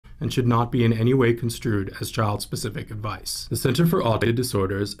and should not be in any way construed as child-specific advice. The Center for Autism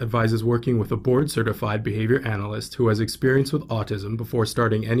Disorders advises working with a board-certified behavior analyst who has experience with autism before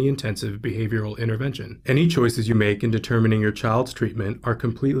starting any intensive behavioral intervention. Any choices you make in determining your child's treatment are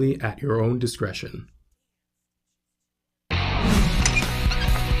completely at your own discretion.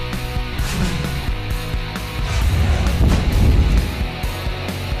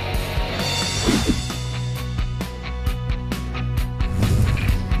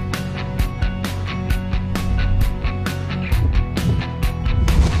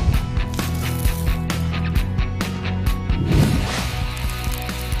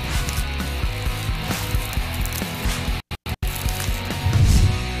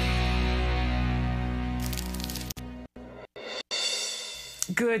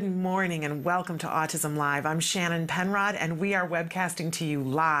 Good morning and welcome to Autism Live. I'm Shannon Penrod and we are webcasting to you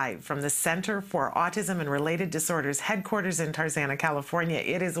live from the Center for Autism and Related Disorders headquarters in Tarzana, California.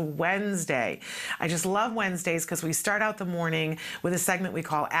 It is Wednesday. I just love Wednesdays because we start out the morning with a segment we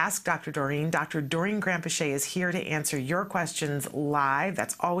call Ask Dr. Doreen. Dr. Doreen Granpeesheh is here to answer your questions live.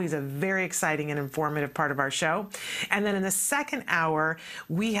 That's always a very exciting and informative part of our show. And then in the second hour,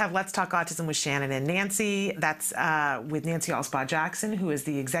 we have Let's Talk Autism with Shannon and Nancy. That's with Nancy Alspaugh-Jackson, who is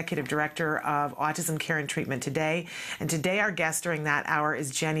the Executive Director of Autism Care and Treatment Today. And today our guest during that hour is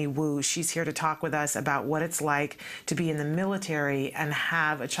Jenny Wu. She's here to talk with us about what it's like to be in the military and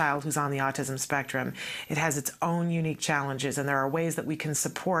have a child who's on the autism spectrum. It has its own unique challenges, and there are ways that we can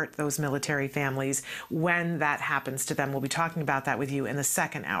support those military families when that happens to them. We'll be talking about that with you in the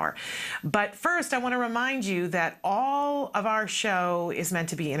second hour. But first, I want to remind you that all of our show is meant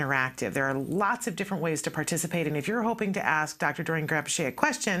to be interactive. There are lots of different ways to participate, and if you're hoping to ask Dr. Doreen Granpeesheh a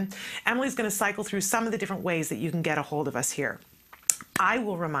question, Emily's going to cycle through some of the different ways that you can get a hold of us here. I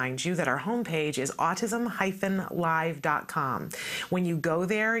will remind you that our homepage is autism-live.com. When you go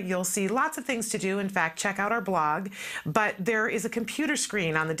there, you'll see lots of things to do. In fact, check out our blog. But there is a computer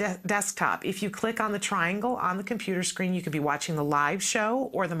screen on the desktop. If you click on the triangle on the computer screen, you could be watching the live show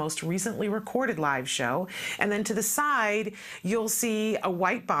or the most recently recorded live show. And then to the side, you'll see a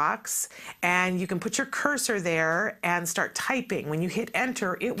white box, and you can put your cursor there and start typing. When you hit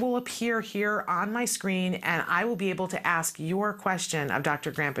enter, it will appear here on my screen, and I will be able to ask your question of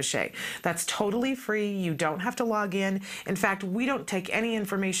Dr. Granpeesheh. That's totally free. You don't have to log in. In fact, we don't take any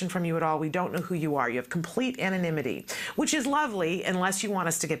information from you at all. We don't know who you are. You have complete anonymity, which is lovely unless you want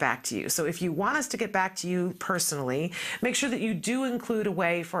us to get back to you. So if you want us to get back to you personally, make sure that you do include a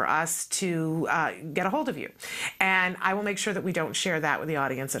way for us to get a hold of you. And I will make sure that we don't share that with the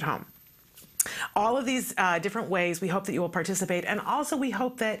audience at home. All of these different ways, we hope that you will participate. And also we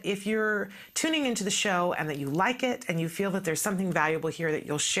hope that if you're tuning into the show and that you like it and you feel that there's something valuable here, that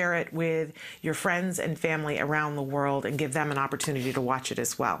you'll share it with your friends and family around the world and give them an opportunity to watch it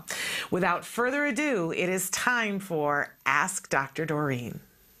as well. Without further ado, it is time for Ask Dr. Doreen.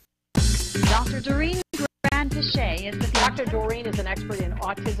 Dr. Doreen Granpeesheh is the Dr. Doreen is an expert in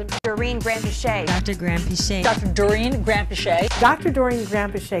autism. Doreen Granpeesheh. Dr. Granpeesheh. Dr. Doreen Granpeesheh. Dr. Doreen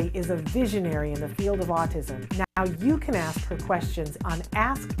Granpeesheh is a visionary in the field of autism. Now you can ask her questions on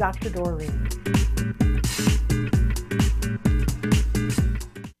Ask Dr. Doreen.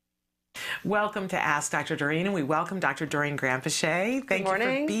 Welcome to Ask Dr. Doreen, and we welcome Dr. Doreen Granpeesheh. Thank you for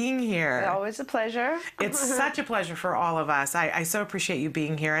being here. Always a pleasure. It's such a pleasure for all of us. I so appreciate you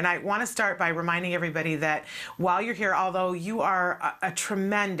being here. And I want to start by reminding everybody that while you're here, although you are a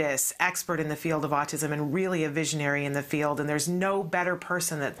tremendous expert in the field of autism and really a visionary in the field, and there's no better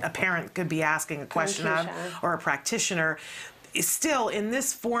person that a parent could be asking a question of, or a practitioner, still, in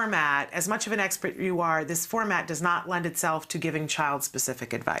this format, as much of an expert you are, this format does not lend itself to giving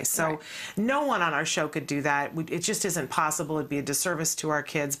child-specific advice. So no one on our show could do that. It just isn't possible. It'd be a disservice to our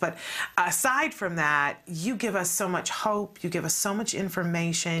kids. But aside from that, you give us so much hope. You give us so much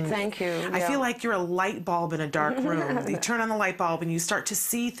information. Thank you. I feel like you're a light bulb in a dark room. You turn on the light bulb and you start to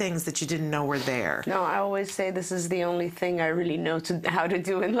see things that you didn't know were there. No, I always say this is the only thing I really know how to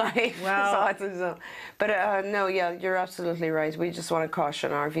do in life. Well, but no, yeah, you're absolutely right. We just want to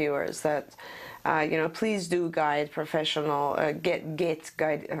caution our viewers that, you know, please do guide professional,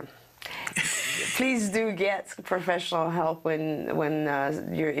 please do get professional help when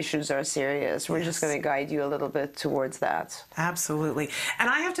your issues are serious. We're just going to guide you a little bit towards that. Absolutely. And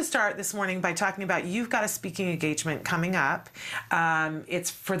I have to start this morning by talking about, you've got a speaking engagement coming up.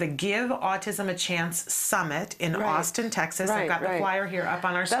 It's for the Give Autism a Chance Summit in Austin, Texas. I've got the flyer here up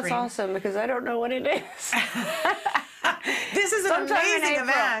on our screen. That's awesome, because I don't know what it is. This this is an amazing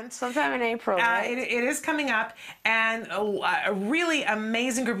event. Sometime in April, right? It is coming up, and a really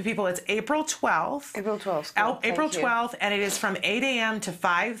amazing group of people. It's April 12th. April 12th. April 12th, and it is from 8 a.m. to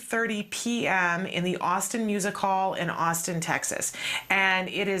 5:30 p.m. in the Austin Music Hall in Austin, Texas. And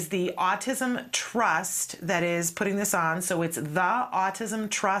it is the Autism Trust that is putting this on. So it's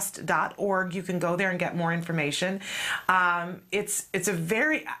theautismtrust.org. You can go there and get more information. It's a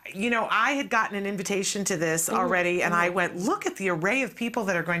very, I had gotten an invitation to this already, and I went, look at the array of people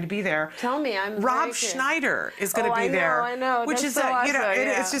that are going to be there. Tell me, I'm Rob Schneider is going to be there. I know. Which That's is, so awesome.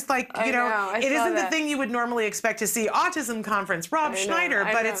 it's just like, it isn't the thing you would normally expect to see. Autism conference, Rob Schneider,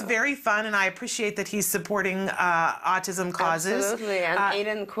 but it's very fun, and I appreciate that he's supporting autism causes. Absolutely, and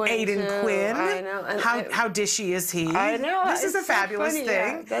Aidan Quinn. Aidan Quinn. I know. And how dishy is he? I know. This is a fabulous thing.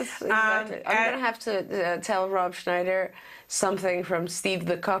 Yeah, that's exactly. I'm going to have to tell Rob Schneider something from Steve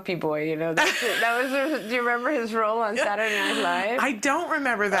the Copy Boy. That was. Do you remember his role on Saturday Night Live? I don't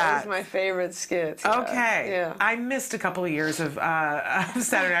remember that. That was my favorite skit. Okay. Yeah. I missed a couple of years of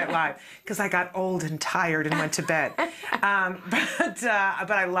Saturday Night Live because I got old and tired and went to bed. But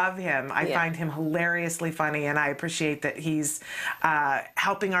I love him. I find him hilariously funny, and I appreciate that he's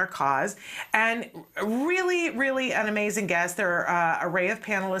helping our cause. And really, really an amazing guest. There are an array of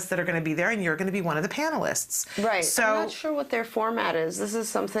panelists that are going to be there, and you're going to be one of the panelists. Right. So, I'm not sure what their format is. This is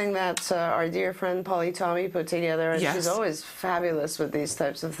something that our dear friend Polly Tommy put together, and she's always fabulous with these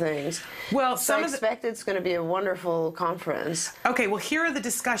types of things. Well, so I expect it's going to be a wonderful conference. Okay, well, here are the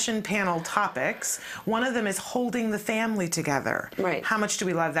discussion panel topics. One of them is holding the family together. Right. How much do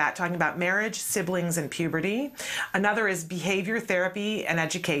we love that? Talking about marriage, siblings, and puberty. Another is behavior therapy and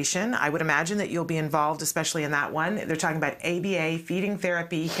education. I would imagine that you'll be involved, especially in that one. They're talking about ABA, feeding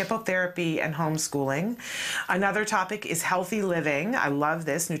therapy, hippotherapy, and homeschooling. Another topic is healthy living. I love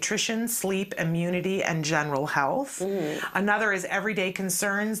this. Nutrition, sleep, immunity, and general health. Another is everyday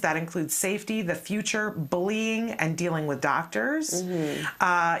concerns. That includes safety, the future, bullying, and dealing with doctors.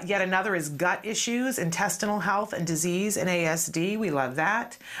 Yet another is gut issues, intestinal health, and disease and ASD. We love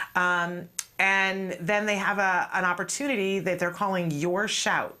that. And then they have an opportunity that they're calling Your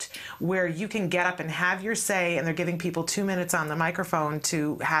Shout, where you can get up and have your say, and they're giving people 2 minutes on the microphone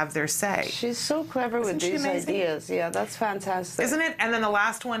to have their say. She's so clever with these ideas. Yeah, that's fantastic. Isn't it? And then the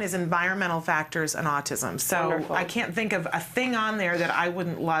last one is environmental factors and autism. So wonderful. I can't think of a thing on there that I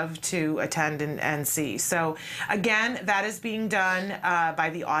wouldn't love to attend and see. So again, that is being done by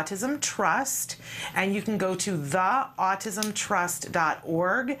the Autism Trust, and you can go to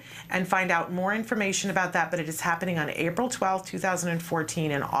theautismtrust.org and find out more information about that, but it is happening on April 12th,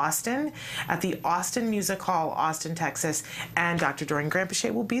 2014 in Austin at the Austin Music Hall, Austin, Texas, and Dr. Doreen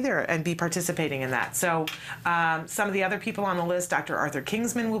Granpeesheh will be there and be participating in that. So some of the other people on the list, Dr. Arthur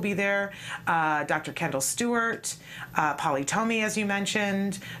Kingsman will be there, Dr. Kendall Stewart, Polly Tomey, as you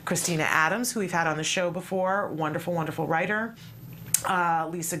mentioned, Christina Adams, who we've had on the show before, wonderful, wonderful writer.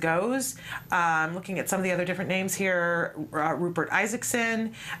 Lisa Goes. I'm looking at some of the other different names here. Rupert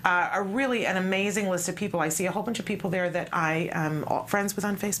Isaacson. Really an amazing list of people. I see a whole bunch of people there that I am friends with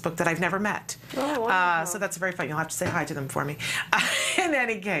on Facebook that I've never met. So that's very fun. You'll have to say hi to them for me. In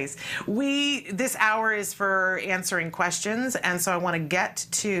any case, this hour is for answering questions, and so I want to get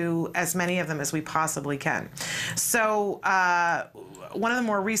to as many of them as we possibly can. So one of the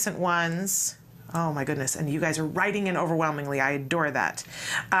more recent ones. Oh my goodness, and you guys are writing in overwhelmingly. I adore that.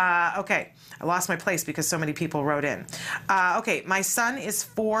 Okay, I lost my place because so many people wrote in. Okay, my son is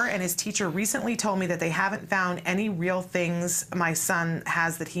 4 and his teacher recently told me that they haven't found any real things my son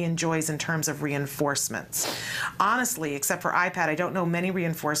has that he enjoys in terms of reinforcements. Honestly, except for iPad, I don't know many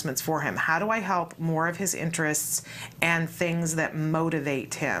reinforcements for him. How do I help more of his interests and things that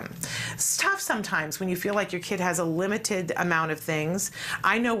motivate him? It's tough sometimes when you feel like your kid has a limited amount of things.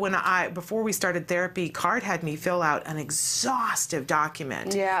 I know before we started therapy, Card had me fill out an exhaustive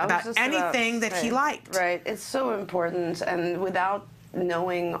document about anything that he liked. Right. It's so important, and without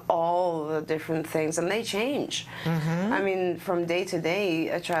knowing all the different things, and they change. I mean, from day to day,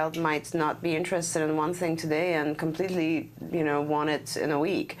 a child might not be interested in one thing today and completely, want it in a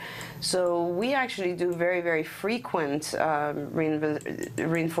week. So we actually do very, very frequent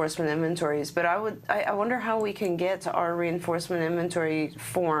reinforcement inventories. But I wonder how we can get our reinforcement inventory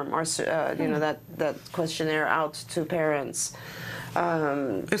form, or that questionnaire out to parents.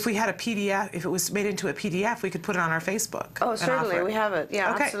 If we had a PDF, if it was made into a PDF, we could put it on our Facebook. Oh, certainly, we have it.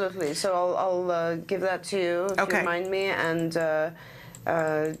 Yeah, okay. Absolutely. So I'll give that to you if you remind me, and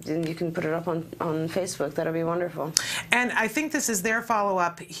then you can put it up on Facebook. That'll be wonderful. And I think this is their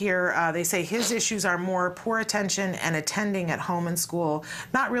follow-up here. They say his issues are more poor attention and attending at home and school,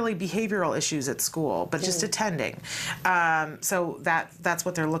 not really behavioral issues at school, but just attending. So that's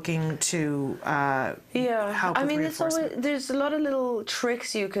what they're looking to help with reinforcement. There's a lot of little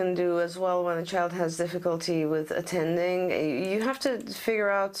tricks you can do as well when a child has difficulty with attending. You have to figure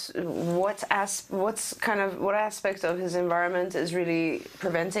out what aspect of his environment is really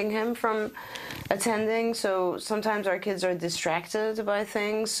preventing him from attending. So sometimes our kids are distracted by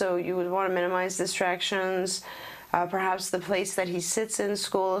things, so you would want to minimize distractions. Perhaps the place that he sits in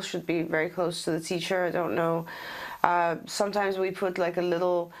school should be very close to the teacher. I don't know. Sometimes we put like a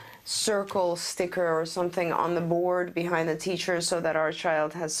little circle sticker or something on the board behind the teacher so that our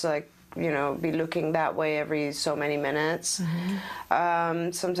child has to, be looking that way every so many minutes.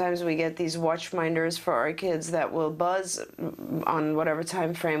 Sometimes we get these watch minders for our kids that will buzz on whatever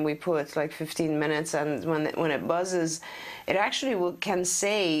time frame we put, like 15 minutes, and when it buzzes, it actually can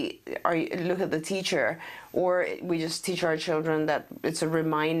say, look at the teacher, or we just teach our children that it's a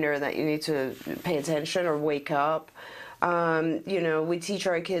reminder that you need to pay attention or wake up. We teach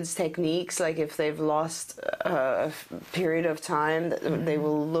our kids techniques, like if they've lost a period of time, they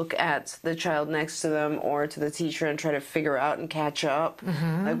will look at the child next to them or to the teacher and try to figure out and catch up.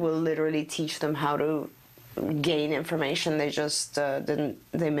 Like we'll literally teach them how to gain information they just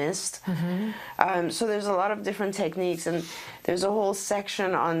missed. So there's a lot of different techniques, and there's a whole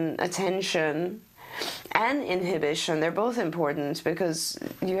section on attention and inhibition. They're both important because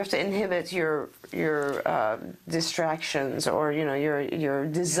you have to inhibit your distractions, or your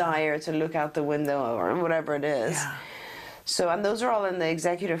desire to look out the window or whatever it is. So, and those are all in the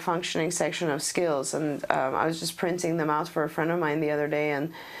executive functioning section of skills, and I was just printing them out for a friend of mine the other day,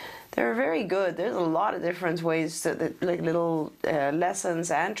 and they're very good. There's a lot of different ways, like little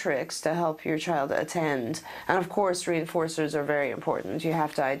lessons and tricks to help your child attend. And of course, reinforcers are very important. You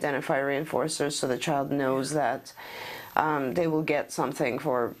have to identify reinforcers so the child knows that they will get something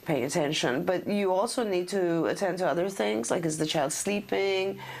for paying attention. But you also need to attend to other things, like is the child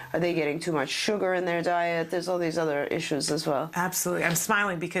sleeping? Are they getting too much sugar in their diet? There's all these other issues as well. Absolutely. I'm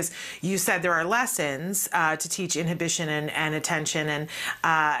smiling because you said there are lessons to teach inhibition and attention, and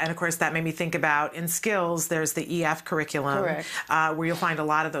of course that made me think about in skills there's the EF curriculum, where you'll find a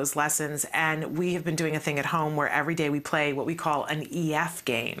lot of those lessons, and we have been doing a thing at home where every day we play what we call an EF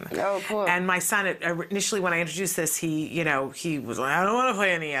game. Oh, cool. And my son, initially when I introduced this, he was like, I don't want to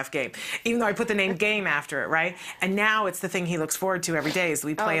play an EF game, even though I put the name game after it, right? And now it's the thing he looks forward to every day is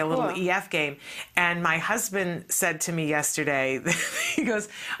we play a little EF game. And my husband said to me yesterday, he goes,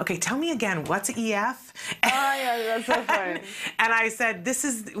 okay, tell me again, what's EF? Oh, yeah, that's so funny. And I said, this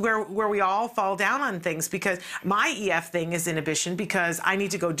is where we all fall down on things, because my EF thing is inhibition, because I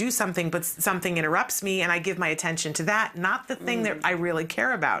need to go do something, but something interrupts me, and I give my attention to that, not the thing that I really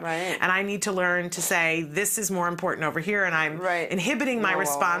care about. Right. And I need to learn to say, this is more important over here, and I'm inhibiting my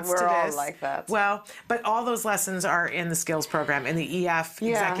response to this. We're all like that. Well, but all those lessons are in the skills program, in the EF,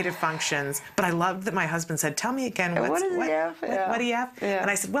 executive functions. But I loved that my husband said, tell me again, what EF? What EF? Yeah.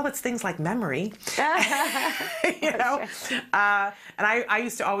 And I said, well, it's things like memory. And I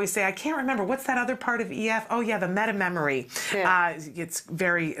used to always say, I can't remember, what's that other part of EF? Oh yeah, the meta memory. Yeah.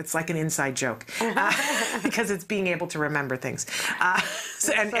 It's like an inside joke because it's being able to remember things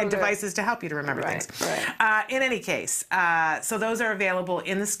and devices to help you to remember things. Right. In any case, so those are available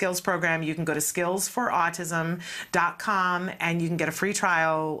in the skills program. You can go to skillsforautism.com and you can get a free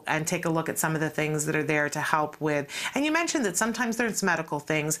trial and take a look at some of the things that are there to help with. And you mentioned that sometimes there's medical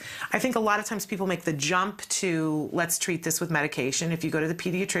things. I think a lot of times people make the jump to, let's treat this with medication. If you go to the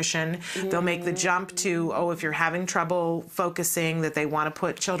pediatrician, they'll make the jump to, if you're having trouble focusing, that they want to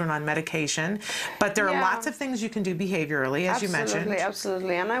put children on medication. But there are lots of things you can do behaviorally, as you mentioned.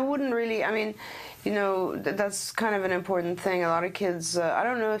 Absolutely. And I wouldn't really, that's kind of an important thing. A lot of kids, I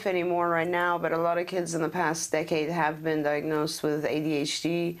don't know if anymore right now, but a lot of kids in the past decade have been diagnosed with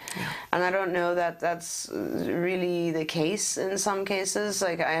ADHD. Yeah. And I don't know that that's really the case in some cases.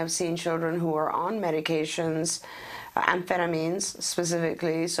 Like I have seen children who are on medications, amphetamines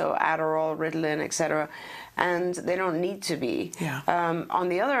specifically, so Adderall, Ritalin, etc., and they don't need to be. Yeah. On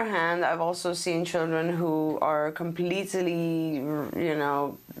the other hand, I've also seen children who are completely,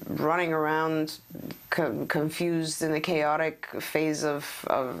 running around confused in the chaotic phase of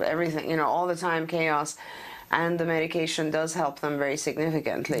everything, all the time chaos. and the medication does help them very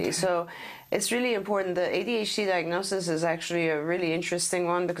significantly. So it's really important. The ADHD diagnosis is actually a really interesting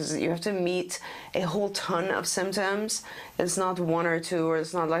one because you have to meet a whole ton of symptoms. It's not one or two, or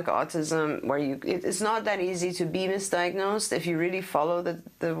it's not like autism where it's not that easy to be misdiagnosed if you really follow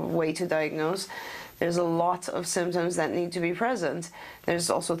the way to diagnose. There's a lot of symptoms that need to be present.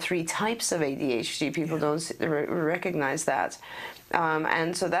 There's also 3 types of ADHD. People don't recognize that.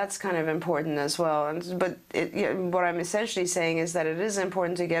 And so that's kind of important as well. But what I'm essentially saying is that it is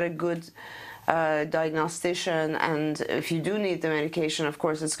important to get a good diagnostician, and if you do need the medication, of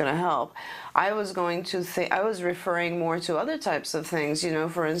course it's going to help. I was referring more to other types of things,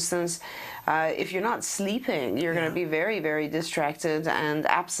 for instance, if you're not sleeping, you're going to be very, very distracted and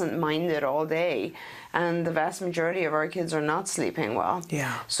absent-minded all day. And the vast majority of our kids are not sleeping well.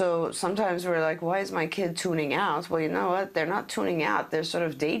 Yeah. So sometimes we're like, why is my kid tuning out? Well, you know what? They're not tuning out. They're sort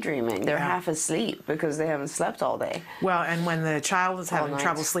of daydreaming. They're half asleep because they haven't slept all day. Well, and when the child is having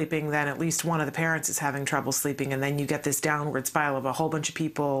trouble sleeping, then at least one of the parents is having trouble sleeping, and then you get this downward spiral of a whole bunch of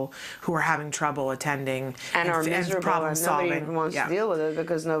people who are having trouble attending and are miserable, problem solving. Nobody even wants to deal with it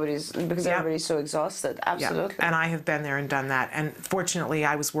because everybody's so exhausted. Absolutely. And I have been there and done that. And fortunately,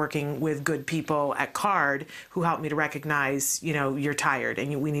 I was working with good people at CARD who helped me to recognize, you're tired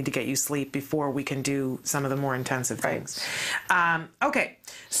and we need to get you sleep before we can do some of the more intensive things. Okay,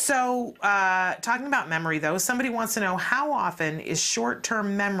 so talking about memory, though, somebody wants to know, how often is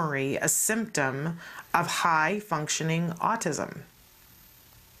short-term memory a symptom of high-functioning autism?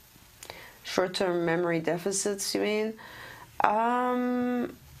 Short-term memory deficits, you mean? I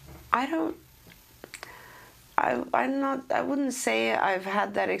wouldn't say I've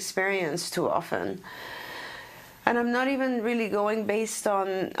had that experience too often. And I'm not even really going based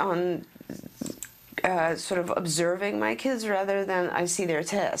on sort of observing my kids, rather than I see their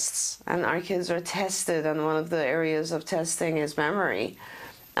tests. And our kids are tested, and one of the areas of testing is memory.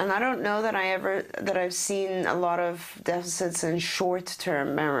 And I don't know that I've seen a lot of deficits in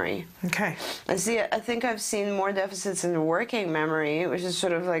short-term memory. Okay. I think I've seen more deficits in working memory, which is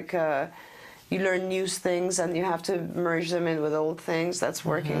sort of like you learn new things and you have to merge them in with old things. That's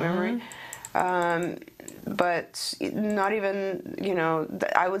working memory. But not even,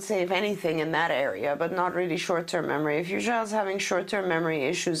 I would say, if anything, in that area, but not really short-term memory. If your child's having short-term memory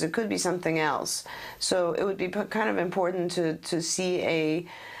issues, it could be something else. So it would be kind of important to see a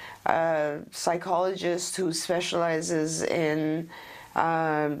psychologist who specializes in,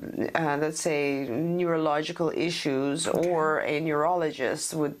 let's say, neurological issues, or a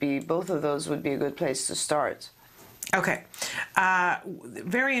neurologist. Both of those would be a good place to start. Okay.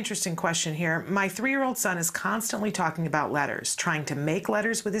 Very interesting question here. My 3-year-old son is constantly talking about letters, trying to make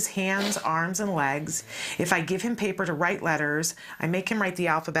letters with his hands, arms, and legs. If I give him paper to write letters, I make him write the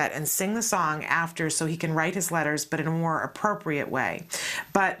alphabet and sing the song after so he can write his letters, but in a more appropriate way.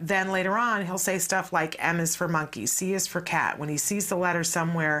 But then later on, he'll say stuff like M is for monkey, C is for cat. When he sees the letter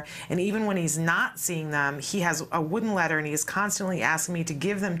somewhere, and even when he's not seeing them, he has a wooden letter and he is constantly asking me to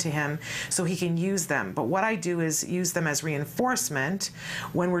give them to him so he can use them. But what I do is use them as reinforcement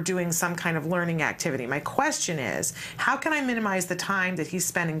when we're doing some kind of learning activity. My question is, how can I minimize the time that he's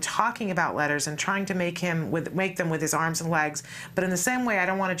spending talking about letters and trying to make them with his arms and legs, but in the same way, I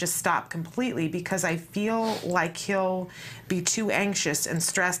don't want to just stop completely because I feel like he'll be too anxious and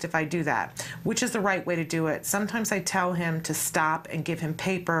stressed if I do that. Which is the right way to do it? Sometimes I tell him to stop and give him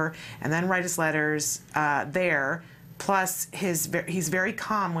paper and then write his letters there. Plus, he's very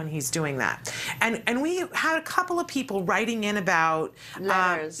calm when he's doing that. And we had a couple of people writing in about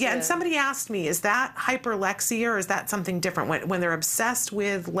letters. And somebody asked me, is that hyperlexia or is that something different? When they're obsessed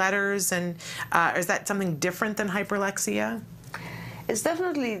with letters, and is that something different than hyperlexia? It's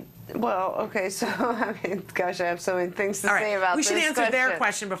definitely. Well, okay, so, I mean, gosh, I have so many things to say about this. We should answer their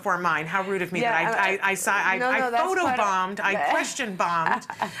question before mine. How rude of me that I photobombed, I question bombed.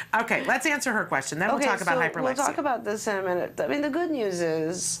 Okay, let's answer her question. Then we'll talk about hyperlexia. We'll talk about this in a minute. I mean, the good news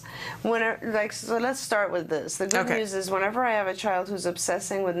is, so let's start with this. The good news is whenever I have a child who's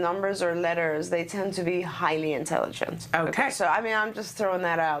obsessing with numbers or letters, they tend to be highly intelligent. Okay. So, I mean, I'm just throwing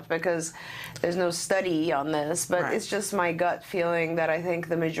that out because there's no study on this, but it's just my gut feeling that I think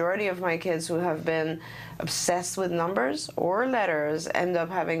the majority of my kids who have been obsessed with numbers or letters end up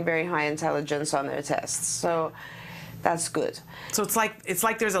having very high intelligence on their tests. So that's good. So it's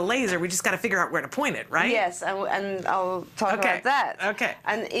like there's a laser. We just got to figure out where to point it, right? Yes, and I'll talk about that. Okay.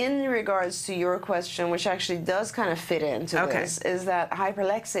 And in regards to your question, which actually does kind of fit into this, is that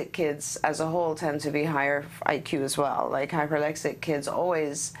hyperlexic kids as a whole tend to be higher IQ as well. Like hyperlexic kids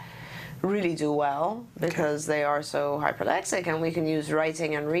always really do well because they are so hyperlexic, and we can use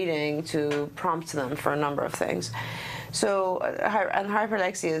writing and reading to prompt them for a number of things. So, and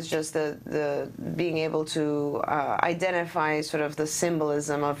hyperlexia is just the being able to identify sort of the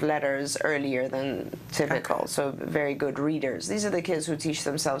symbolism of letters earlier than typical. So, very good readers. These are the kids who teach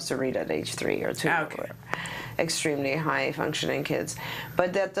themselves to read at age 3 or 2. Or whatever. Extremely high functioning kids.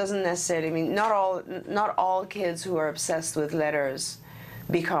 But that doesn't necessarily mean not all kids who are obsessed with letters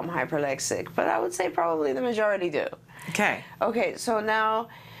become hyperlexic, but I would say probably the majority do. Okay. Okay, so now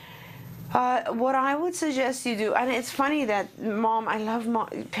what I would suggest you do, and it's funny that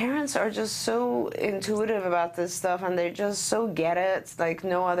parents are just so intuitive about this stuff, and they just so get it, like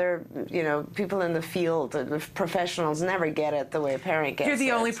no other, people in the field, the professionals never get it the way a parent gets it. You're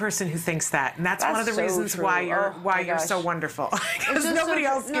the only person who thinks that, and that's one of the so reasons true. why you're so wonderful, because nobody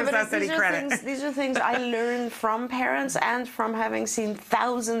else gives us any credit. These are things I learned from parents and from having seen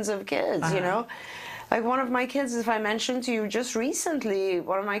thousands of kids, Like one of my kids, if I mentioned to you just recently,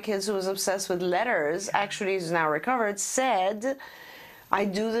 one of my kids who was obsessed with letters, actually is now recovered, said, I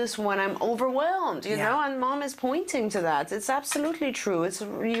do this when I'm overwhelmed, you know, and mom is pointing to that. It's absolutely true.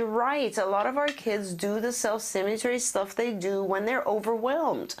 You're right. A lot of our kids do the self-stimulatory stuff they do when they're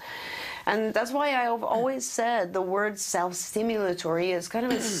overwhelmed. And that's why I've always said the word self-stimulatory is kind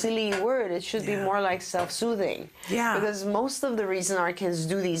of a silly word. It should be more like self-soothing. Yeah. Because most of the reason our kids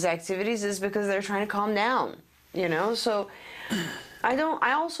do these activities is because they're trying to calm down, So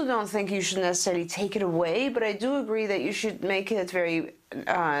I also don't think you should necessarily take it away, but I do agree that you should make it very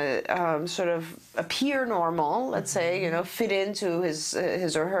sort of appear normal, let's say, fit into his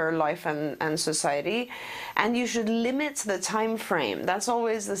or her life and society, and you should limit the time frame. That's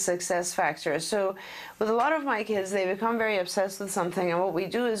always the success factor. So with a lot of my kids, they become very obsessed with something, and what we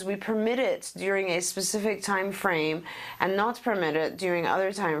do is we permit it during a specific time frame and not permit it during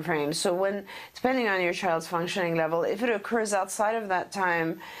other time frames. So depending on your child's functioning level, if it occurs outside of that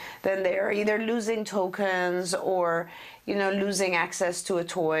time, then they are either losing tokens or losing access to a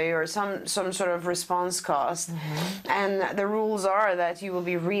toy or some sort of response cost. And the rules are that you will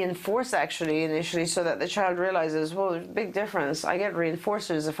be reinforced actually initially, so that the child realizes, well, there's a big difference. I get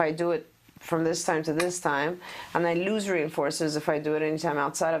reinforcers if I do it from this time to this time, and I lose reinforcers if I do it anytime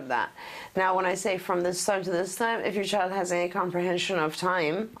outside of that. Now, when I say from this time to this time, if your child has any comprehension of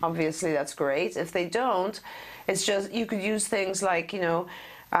time, obviously that's great. If they don't, it's just, you could use things like,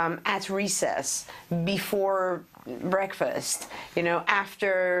 at recess, before breakfast,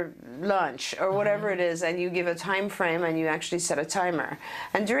 after lunch, or whatever it is, and you give a time frame and you actually set a timer.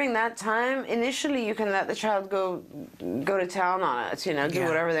 And during that time, initially you can let the child go to town on it, do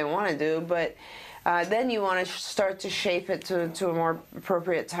whatever they want to do, but then you want to start to shape it to a more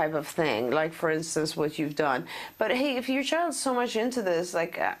appropriate type of thing, like for instance what you've done. But hey, if your child's so much into this,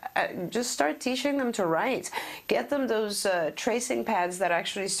 just start teaching them to write. Get them those tracing pads that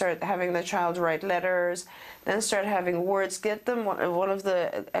actually start having the child write letters, then start having words. Get them one of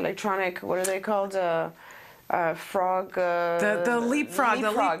the electronic, what are they called? Frog. The leapfrog,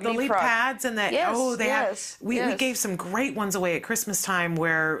 the leap pads, and that. We gave some great ones away at Christmas time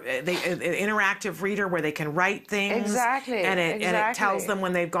where an interactive reader where they can write things. Exactly. And it tells them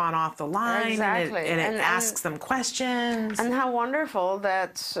when they've gone off the line. Exactly. And it asks them questions. And how wonderful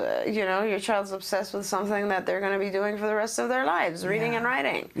that your child's obsessed with something that they're going to be doing for the rest of their lives, reading and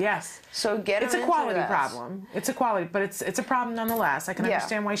writing. Yes. So get it's them a into quality that. problem. It's a quality, but it's a problem nonetheless. I can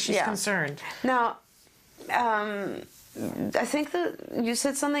understand why she's concerned. Now, I think that you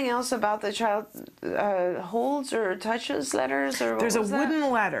said something else about the child holds or touches letters, or there's a wooden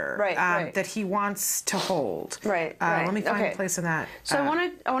letter right. that he wants to hold. Right. Let me find a place in that. So I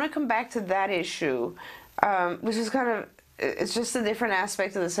want to come back to that issue, which is it's just a different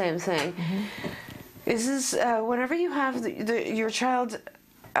aspect of the same thing. This is whenever you have your child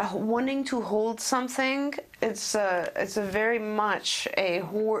wanting to hold something, it's a very much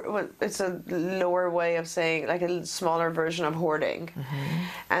it's a lower way of saying, like a smaller version of hoarding.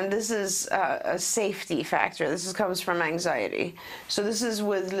 And this is a safety factor. This comes from anxiety. So this is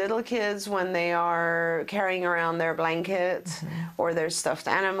with little kids when they are carrying around their blanket or their stuffed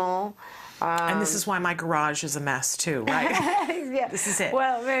animal. And this is why my garage is a mess too, right? Yeah. This is it.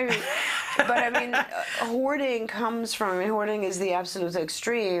 Well, maybe. But I mean, hoarding hoarding is the absolute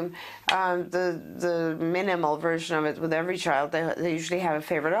extreme. The minimal version of it with every child, they usually have a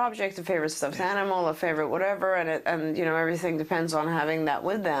favorite object, a favorite stuffed animal, a favorite whatever, and everything depends on having that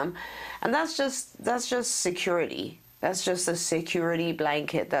with them. And that's just security. That's just a security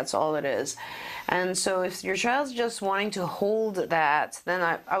blanket. That's all it is. And so if your child's just wanting to hold that,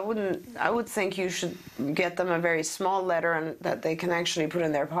 then I would think you should get them a very small letter and that they can actually put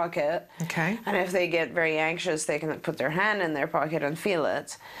in their pocket. Okay. And if they get very anxious, they can put their hand in their pocket and feel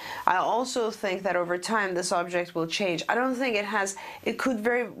it. I also think that over time this object will change. I don't think it could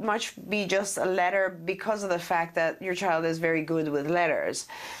very much be just a letter because of the fact that your child is very good with letters.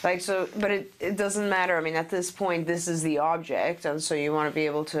 But it doesn't matter. I mean, at this point, this is the object, and so you want to be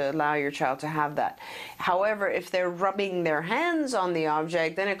able to allow your child to have that. However, if they're rubbing their hands on the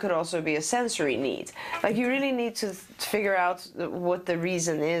object, then it could also be a sensory need. Like, you really need to figure out what the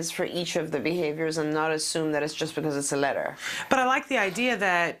reason is for each of the behaviors and not assume that it's just because it's a letter. But I like the idea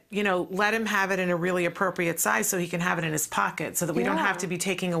that, let him have it in a really appropriate size so he can have it in his pocket, so that we don't have to be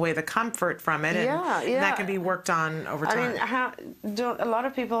taking away the comfort from it, and that can be worked on over time. I mean, a lot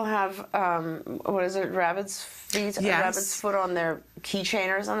of people have, rabbit's feet, Yes. a rabbit's foot on their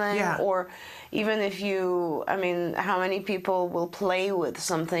keychain or something? Yeah. Or even if how many people will play with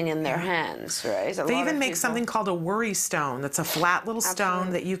something in their hands, right? They even make something called a worry stone. That's a flat little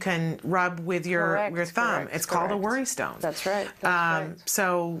stone that you can rub with your thumb. It's called a worry stone. That's right.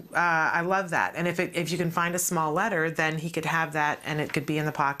 So I love that. And if you can find a small letter, then he could have that, and it could be in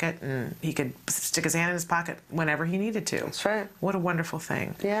the pocket, and he could stick his hand in his pocket whenever he needed to. That's right. What a wonderful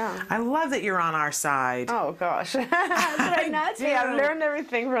thing. Yeah. I love that you're on our side. Oh, gosh. Did I not see? I've learned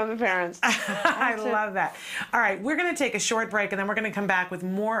everything from the parents. I love that. All right, we're going to take a short break, and then we're going to come back with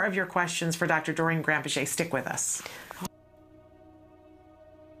more of your questions for Dr. Doreen Granpeesheh. Stick with us.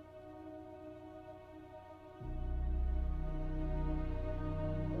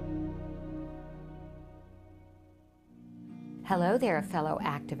 Hello there, fellow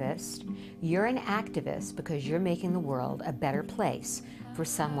activist. You're an activist because you're making the world a better place for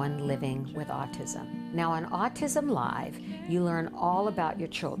someone living with autism. Now on Autism Live, you learn all about your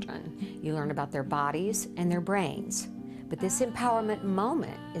children. You learn about their bodies and their brains. But this empowerment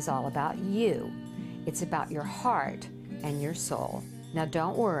moment is all about you. It's about your heart and your soul. Now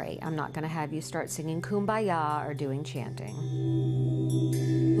don't worry, I'm not going to have you start singing Kumbaya or doing chanting.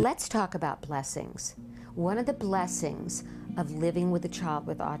 Let's talk about blessings. One of the blessings of living with a child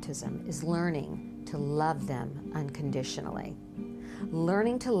with autism is learning to love them unconditionally.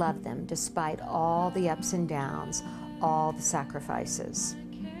 Learning to love them despite all the ups and downs, all the sacrifices.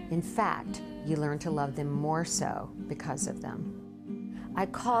 In fact, you learn to love them more so because of them. I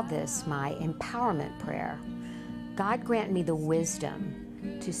call this my empowerment prayer. God grant me the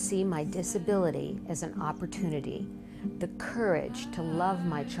wisdom to see my disability as an opportunity, the courage to love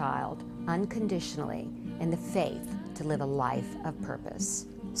my child unconditionally, and the faith to live a life of purpose.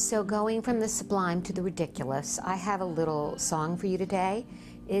 So going from the sublime to the ridiculous, I have a little song for you today.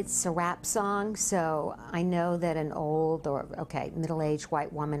 It's a rap song, so I know that an old or, middle-aged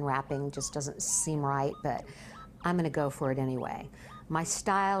white woman rapping just doesn't seem right, but I'm gonna go for it anyway. My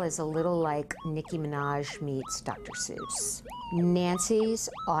style is a little like Nicki Minaj meets Dr. Seuss. Nancy's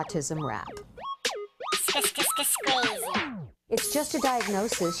Autism Rap. It's just a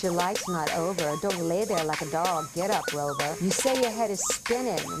diagnosis, your life's not over. Don't lay there like a dog, get up, Rover. You say your head is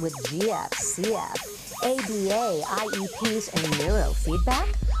spinning with GF, CF, ABA, IEPs, and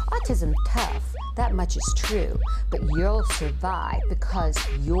neurofeedback? Autism tough, that much is true, but you'll survive because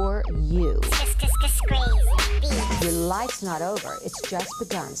you're you. Your life's not over, it's just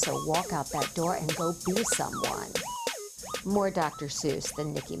begun, so walk out that door and go be someone. More Dr. Seuss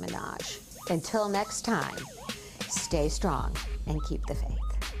than Nicki Minaj. Until next time, stay strong and keep the faith.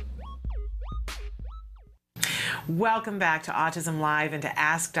 Welcome back to Autism Live and to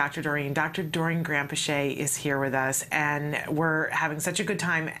Ask Dr. Doreen. Dr. Doreen Granpeesheh is here with us, and we're having such a good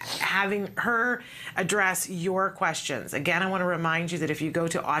time having her address your questions. Again, I want to remind you that if you go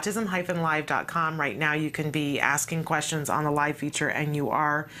to autism-live.com right now, you can be asking questions on the live feature, and you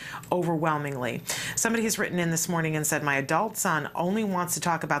are overwhelmingly. Somebody has written in this morning and said, my adult son only wants to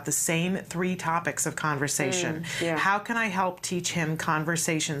talk about the same 3 topics of conversation. How can I help teach him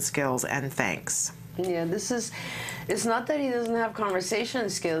conversation skills, and thanks? Yeah, it's not that he doesn't have conversation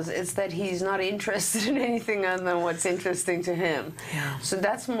skills, it's that he's not interested in anything other than what's interesting to him. Yeah. So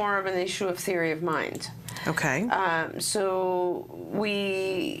that's more of an issue of theory of mind. Okay. So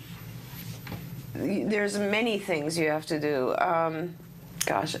there's many things you have to do.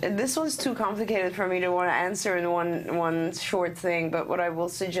 Gosh, this one's too complicated for me to want to answer in one short thing, but what I will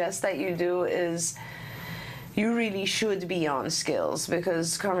suggest that you do is you really should be on skills,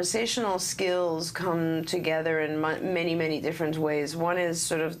 because conversational skills come together in many, many different ways. One is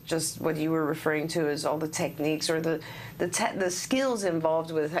sort of just what you were referring to as all the techniques or the skills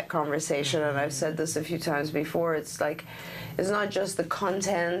involved with that conversation. And I've said this a few times before. It's like, it's not just the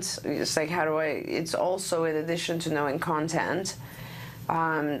content. It's like, it's also, in addition to knowing content,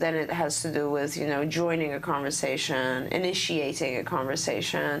 then it has to do with, joining a conversation, initiating a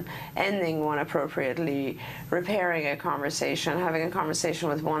conversation, ending one appropriately, repairing a conversation, having a conversation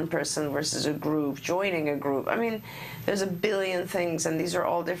with one person versus a group, joining a group. I mean, there's a billion things, and these are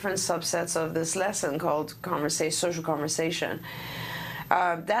all different subsets of this lesson called social conversation.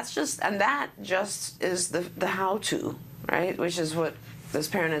 That just is the how-to, right? Which is what this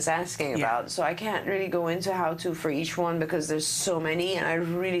parent is asking about. So I can't really go into how-to for each one because there's so many, and I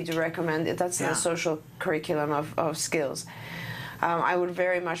really do recommend it. That's the social curriculum of skills. I would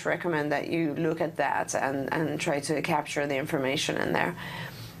very much recommend that you look at that and try to capture the information in there.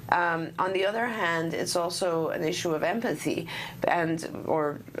 On the other hand, it's also an issue of empathy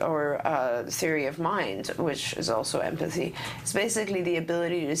or theory of mind, which is also empathy. It's basically the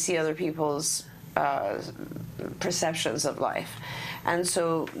ability to see other people's perceptions of life. And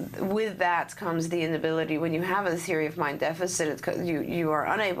so with that comes the inability, when you have a theory of mind deficit, you are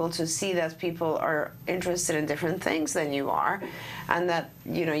unable to see that people are interested in different things than you are, and that,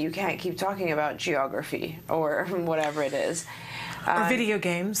 you can't keep talking about geography or whatever it is. Or video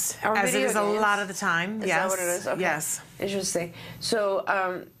games, as it is a lot of the time. Is that what it is? Okay. Yes. Interesting.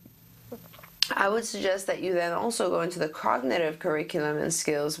 So I would suggest that you then also go into the cognitive curriculum and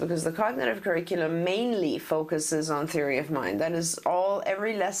skills, because the cognitive curriculum mainly focuses on theory of mind. That is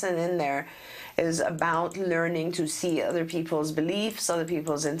every lesson in there is about learning to see other people's beliefs, other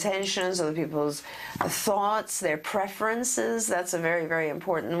people's intentions, other people's thoughts, their preferences. That's a very, very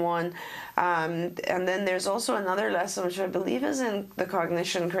important one. And then there's also another lesson, which I believe is in the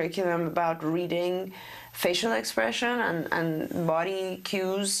cognition curriculum, about reading facial expression and body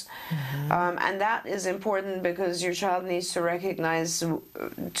cues. And that is important because your child needs to recognize,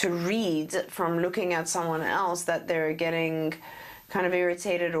 to read from looking at someone else, that they're getting kind of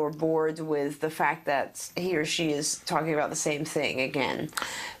irritated or bored with the fact that he or she is talking about the same thing again.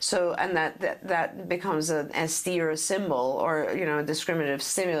 So, and that becomes an ST or a symbol, or, a discriminative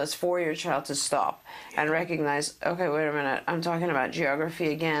stimulus for your child to stop and recognize, okay, wait a minute, I'm talking about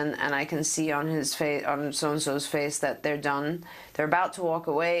geography again, and I can see on his face, on so-and-so's face, that they're done. They're about to walk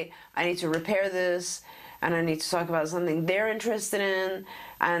away. I need to repair this, and I need to talk about something they're interested in.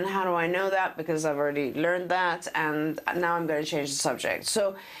 And how do I know that? Because I've already learned that, and now I'm going to change the subject.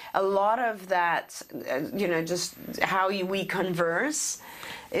 So a lot of that, just how we converse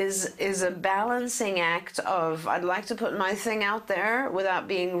is a balancing act of, I'd like to put my thing out there without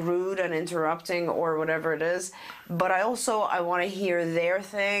being rude and interrupting or whatever it is, but I want to hear their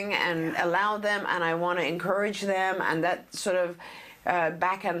thing and allow them, and I want to encourage them, and that sort of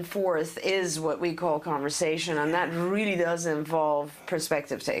back and forth is what we call conversation, and that really does involve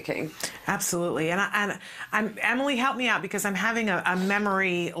perspective taking. Absolutely. And Emily, help me out, because I'm having a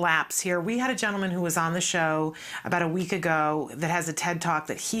memory lapse here. We had a gentleman who was on the show about a week ago that has a TED Talk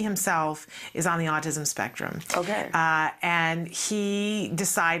that he himself is on the autism spectrum. Okay. And he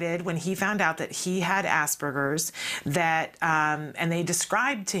decided, when he found out that he had Asperger's, that, and they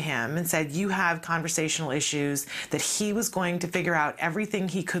described to him and said, you have conversational issues, that he was going to figure out everything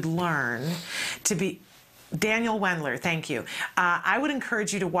he could learn to be. Daniel Wendler, thank you. I would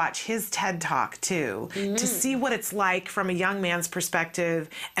encourage you to watch his TED Talk too, to see what it's like from a young man's perspective,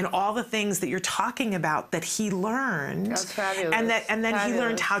 and all the things that you're talking about that he learned. That's fabulous. And then he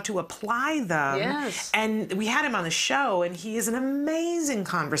learned how to apply them. Yes. And we had him on the show, and he is an amazing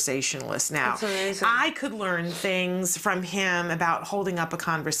conversationalist now. That's amazing. I could learn things from him about holding up a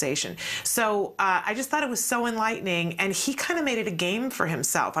conversation. So I just thought it was so enlightening, and he kind of made it a game for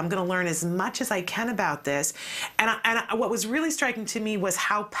himself. I'm going to learn as much as I can about this. And what was really striking to me was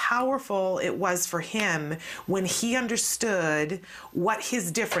how powerful it was for him when he understood what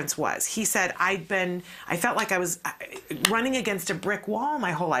his difference was. He said, I felt like I was running against a brick wall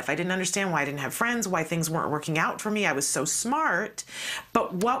my whole life. I didn't understand why I didn't have friends, why things weren't working out for me. I was so smart,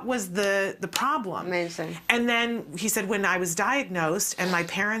 but what was the problem? Amazing. And then he said, when I was diagnosed and my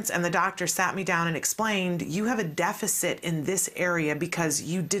parents and the doctor sat me down and explained, you have a deficit in this area because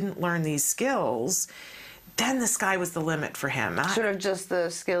you didn't learn these skills, then the sky was the limit for him. Sort of just the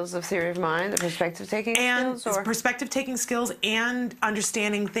skills of theory of mind, the perspective-taking skills? And perspective-taking skills and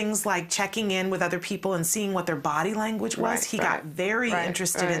understanding things like checking in with other people and seeing what their body language was. He got very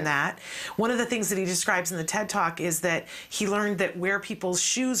interested in that. One of the things that he describes in the TED Talk is that he learned that where people's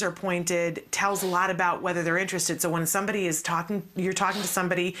shoes are pointed tells a lot about whether they're interested. So when somebody is talking, you're talking to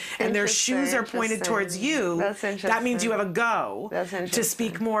somebody and their shoes are pointed towards you, that means you have a go to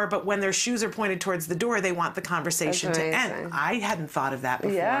speak more. But when their shoes are pointed towards the door, they want the conversation to end. I hadn't thought of that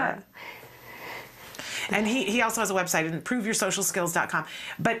before. Yeah. And he also has a website, improveyoursocialskills.com.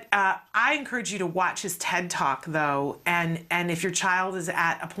 But I encourage you to watch his TED Talk, though, and if your child is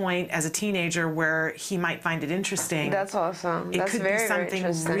at a point as a teenager where he might find it interesting. That's awesome. It could be something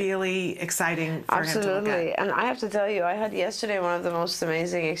really exciting for him to look at. Absolutely. And I have to tell you, I had yesterday one of the most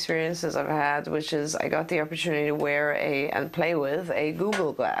amazing experiences I've had, which is I got the opportunity to wear and play with a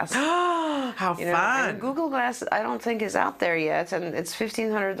Google Glass. How fun. And Google Glass, I don't think is out there yet, and it's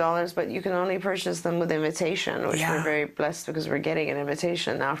 $1,500, but you can only purchase them with invitation, which we're very blessed because we're getting an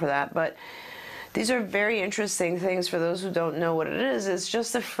invitation now for that. But these are very interesting things for those who don't know what it is. It's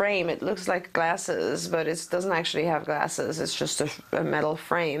just a frame. It looks like glasses, but it doesn't actually have glasses. It's just a metal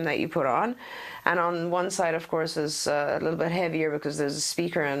frame that you put on. And on one side, of course, is a little bit heavier because there's a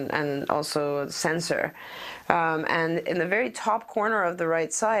speaker and also a sensor. And in the very top corner of the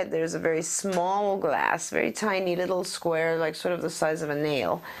right side, there's a very small glass, very tiny little square, like sort of the size of a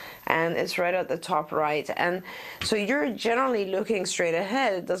nail. And it's right at the top right. And so you're generally looking straight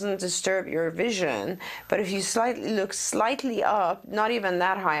ahead. It doesn't disturb your vision. But if you look slightly up, not even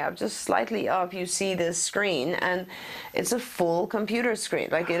that high up, just slightly up, you see this screen. And it's a full computer screen.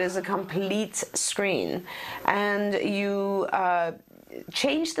 Like, it is a complete screen. And you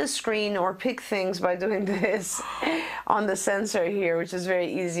change the screen or pick things by doing this on the sensor here, which is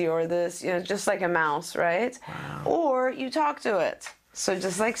very easy, or this, just like a mouse, right? Wow. Or you talk to it. So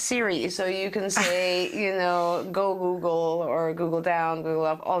just like Siri, so you can say, go Google or Google down, Google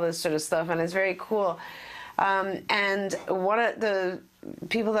up, all this sort of stuff, and it's very cool. And one of the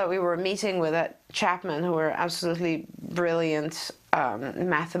people that we were meeting with at Chapman, who were absolutely brilliant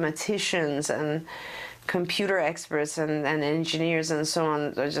mathematicians and computer experts and engineers and so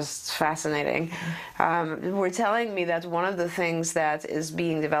on, are just fascinating. Were telling me that one of the things that is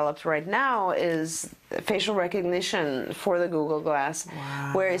being developed right now is facial recognition for the Google Glass,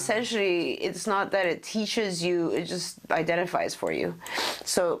 where essentially it's not that it teaches you, it just identifies for you.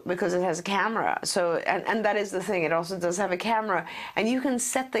 So because it has a camera. So and that is the thing, it also does have a camera, and you can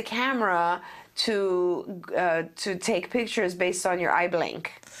set the camera to take pictures based on your eye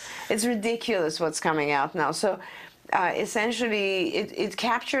blink. It's ridiculous what's coming out now. So essentially, it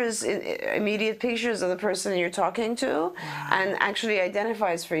captures immediate pictures of the person you're talking to, and actually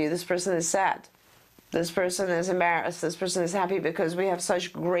identifies for you, this person is sad, this person is embarrassed, this person is happy, because we have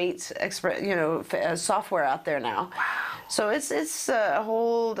such great software out there now. Wow. So it's a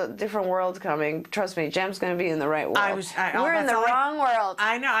whole different world coming. Trust me, Jem's going to be in the right world. We're in the wrong world.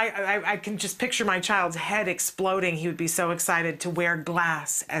 I know. I can just picture my child's head exploding. He would be so excited to wear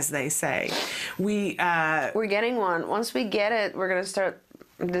glass, as they say. We're getting one. Once we get it, we're going to start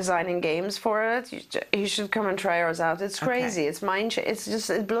designing games for it. You should come and try ours out. It's crazy. It's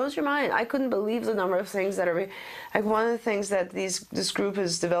it blows your mind. I couldn't believe the number of things that are like, one of the things that this group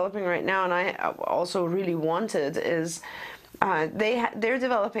is developing right now, and I also really wanted, is they're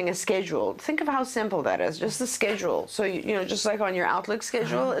developing a schedule. Think of how simple that is, just a schedule. So just like on your Outlook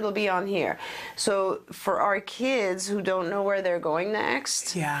schedule, it'll be on here. So for our kids who don't know where they're going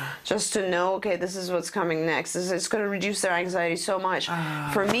next, just to know, okay, this is what's coming next. It's going to reduce their anxiety so much.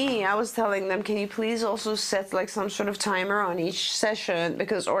 For me, I was telling them, can you please also set like some sort of timer on each session,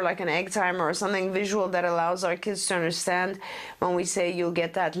 or like an egg timer or something visual that allows our kids to understand when we say you'll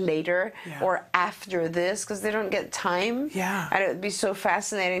get that later or after this, because they don't get time. And it would be so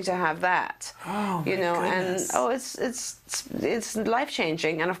fascinating to have that. Oh, goodness. And it's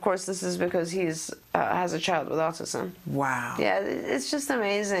life-changing. And of course, this is because he's has a child with autism. Wow. Yeah, it's just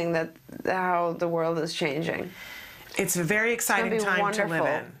amazing how the world is changing. It's a very exciting time to live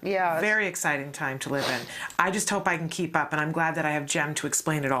in. Yeah. Very exciting time to live in. I just hope I can keep up, and I'm glad that I have Jem to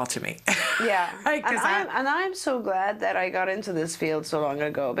explain it all to me. Yeah. Right? And I'm so glad that I got into this field so long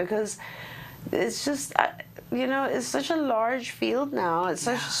ago, because it's just, it's such a large field now. It's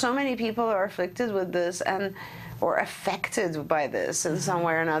so many people are afflicted with this or affected by this in some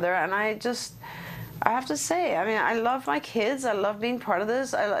way or another. And I have to say, I love my kids. I love being part of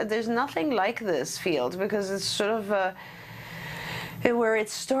this. There's nothing like this field, because it's sort of Where it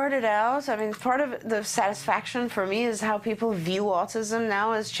started out, I mean, part of the satisfaction for me is how people view autism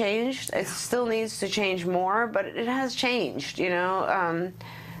now has changed. It still needs to change more, but it has changed, you know.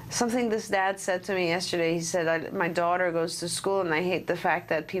 Something this dad said to me yesterday, he said, my daughter goes to school and I hate the fact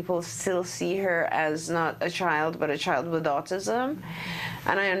that people still see her as not a child, but a child with autism.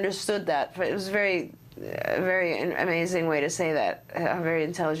 And I understood that. It was a very amazing way to say that, a very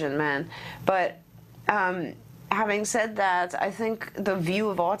intelligent man. But having said that, I think the view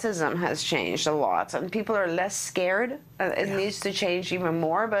of autism has changed a lot, and people are less scared. It needs to change even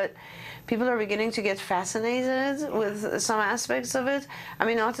more, but people are beginning to get fascinated with some aspects of it. I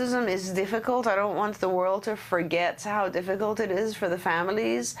mean, autism is difficult. I don't want the world to forget how difficult it is for the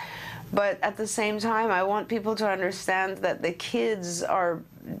families. But at the same time, I want people to understand that the kids are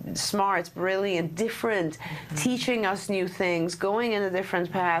smart, brilliant, different, teaching us new things, going in a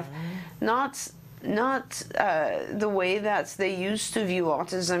different path, not the way that they used to view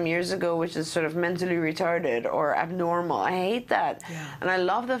autism years ago, which is sort of mentally retarded or abnormal. I hate that. And I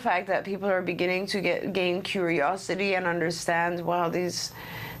love the fact that people are beginning to gain curiosity and understand, wow, these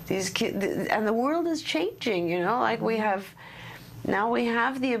kids, and the world is changing, you know, like now we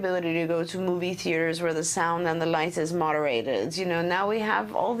have the ability to go to movie theaters where the sound and the light is moderated. You know, now we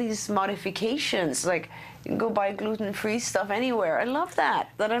have all these modifications, like you can go buy gluten-free stuff anywhere. I love that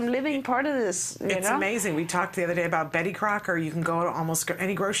I'm living part of this, you It's know? amazing. We talked the other day about Betty Crocker. You can go to almost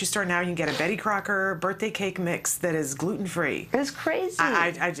any grocery store now, you can get a Betty Crocker birthday cake mix that is gluten-free. It's crazy.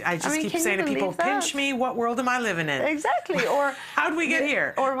 I just keep saying to people, pinch me, what world am I living in? Exactly. Or how'd we get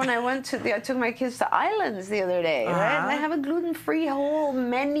here? Or when I took my kids to Islands the other day, right? And they have a gluten-free whole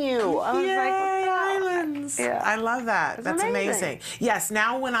menu. I was like, what the hell? Islands. Yeah. I love that. It's That's amazing. amazing. Yes,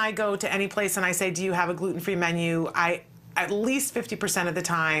 now when I go to any place and I say, do you have a gluten-free menu, at least 50% of the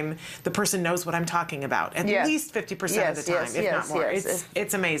time, the person knows what I'm talking about. At least 50% of the time, if not more.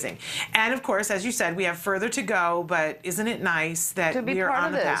 It's amazing. And of course, as you said, we have further to go, but isn't it nice that we are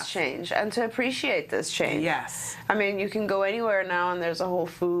on the path? To be part of this change and to appreciate this change. Yes. I mean, you can go anywhere now and there's a Whole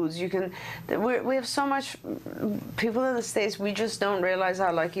Foods. We have so much, people in the States, we just don't realize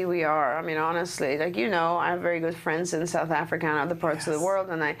how lucky we are. I mean, honestly, like, you know, I have very good friends in South Africa and other parts of the world,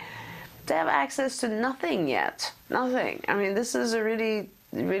 and they have access to nothing yet. Nothing. I mean, this is a really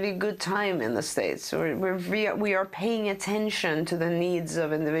good time in the States. We are paying attention to the needs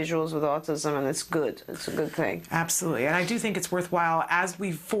of individuals with autism, and it's good. It's a good thing. Absolutely. And I do think it's worthwhile, as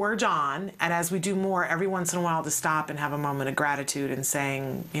we forge on and as we do more, every once in a while to stop and have a moment of gratitude and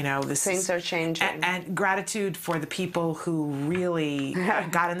saying, you know, things are changing. And gratitude for the people who really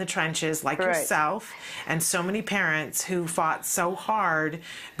got in the trenches, like yourself, and so many parents who fought so hard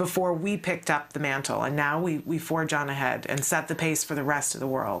before we picked up the mantle. And now we forge on ahead and set the pace for the rest of the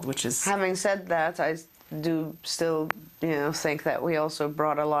world, which is... Having said that, I do still, you know, think that we also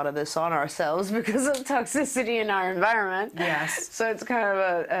brought a lot of this on ourselves because of toxicity in our environment. Yes. So it's kind of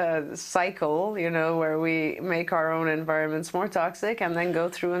a cycle, you know, where we make our own environments more toxic and then go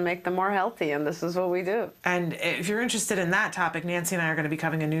through and make them more healthy, and this is what we do. And if you're interested in that topic, Nancy and I are going to be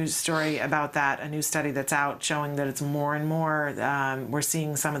covering a news story about that, a new study that's out showing that it's more and more, we're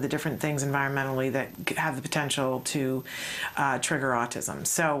seeing some of the different things environmentally that have the potential to trigger autism.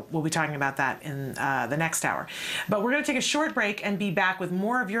 So we'll be talking about that in the next hour. But we're going to take a short break and be back with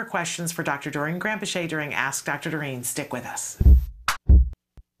more of your questions for Dr. Doreen Granpeesheh during Ask Dr. Doreen. Stick with us.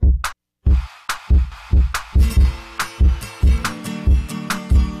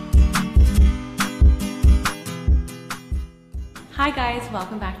 Hi guys,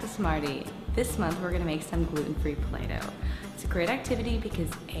 welcome back to Smarty. This month we're going to make some gluten-free Play-Doh. It's a great activity because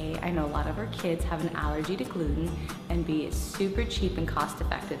A, I know a lot of our kids have an allergy to gluten, and B, it's super cheap and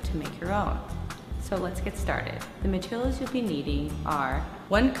cost-effective to make your own. So let's get started. The materials you'll be needing are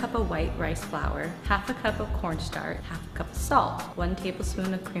 1 cup of white rice flour, half a cup of cornstarch, half a cup of salt, 1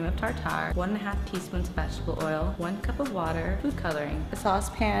 tablespoon of cream of tartar, 1.5 teaspoons of vegetable oil, 1 cup of water, food coloring, a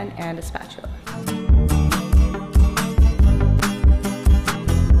saucepan, and a spatula.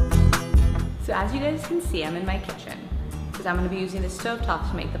 So as you guys can see, I'm in my kitchen because I'm going to be using the stovetop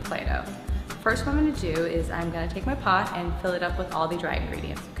to make the Play-Doh. First what I'm going to do is I'm going to take my pot and fill it up with all the dry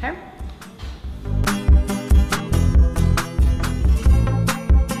ingredients, okay?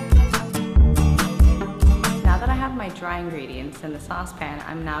 Now that I have my dry ingredients in the saucepan,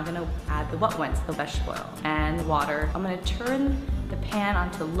 I'm now going to add the wet ones, the vegetable oil and water. I'm going to turn the pan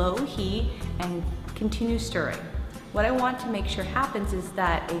onto low heat and continue stirring. What I want to make sure happens is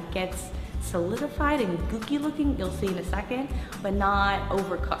that it gets solidified and gooky looking, you'll see in a second, but not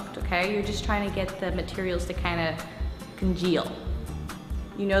overcooked, okay? You're just trying to get the materials to kind of congeal.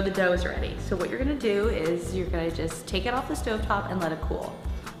 you know the dough is ready. So what you're gonna do is you're gonna just take it off the stovetop and let it cool.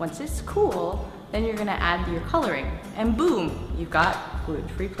 Once it's cool, then you're gonna add your coloring, and boom, you've got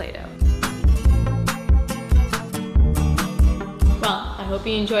gluten-free Play-Doh. Well, I hope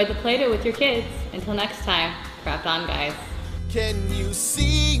you enjoyed the Play-Doh with your kids. Until next time, craft on, guys. Can you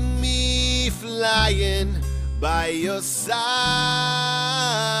see me flying by your side?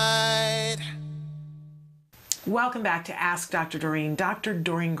 Welcome back to Ask Dr. Doreen. Dr.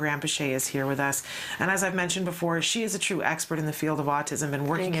 Doreen Granpesheh is here with us. And as I've mentioned before, she is a true expert in the field of autism, been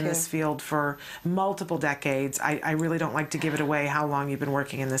working in this field for multiple decades. I really don't like to give it away how long you've been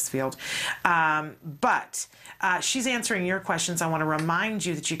working in this field. But she's answering your questions. I want to remind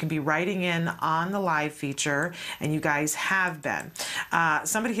you that you can be writing in on the live feature, and you guys have been.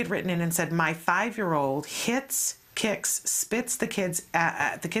 Somebody had written in and said, my 5-year-old hits, kicks, spits the kids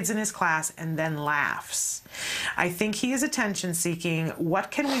in his class, and then laughs. I think he is attention seeking. What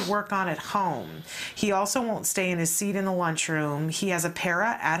can we work on at home? He also won't stay in his seat in the lunchroom. He has a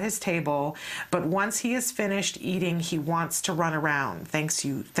para at his table, but once he is finished eating, he wants to run around. Thank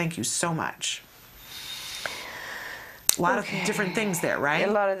you so much. A lot of different things there, right?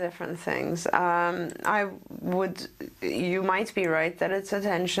 A lot of different things. You might be right that it's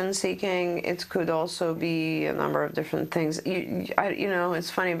attention seeking. It could also be a number of different things. You know,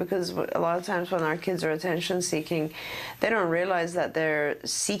 it's funny because a lot of times when our kids are attention seeking, they don't realize that they're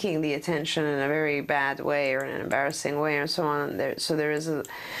seeking the attention in a very bad way or in an embarrassing way or so on. So there is a,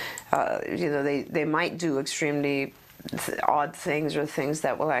 you know, they might do extremely odd things or things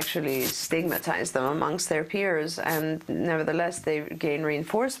that will actually stigmatize them amongst their peers, and nevertheless they gain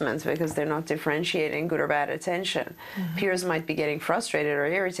reinforcement because they're not differentiating good or bad attention. Peers might be getting frustrated or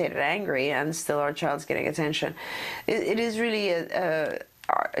irritated, angry, and still our child's getting attention. It is really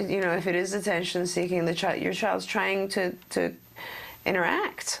you know, if it is attention seeking, your child's trying to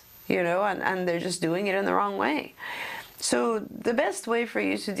interact, you know, and they're just doing it in the wrong way. So the best way for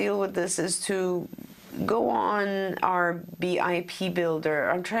you to deal with this is to go on our BIP builder.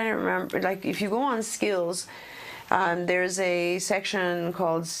 I'm trying to remember, like if you go on skills, there's a section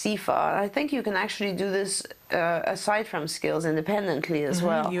called CIFA. I think you can actually do this aside from skills independently as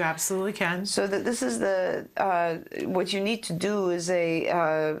well. You absolutely can. So this is the what you need to do is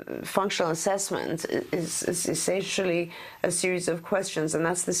a functional assessment. Is essentially a series of questions, and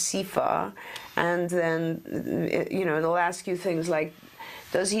that's the CIFA. And then you know, it'll ask you things like,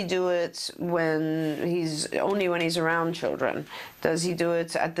 does he do it only when he's around children? Does he do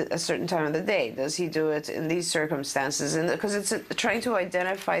it at a certain time of the day? Does he do it in these circumstances? Because it's trying to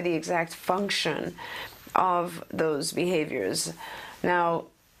identify the exact function of those behaviors. Now,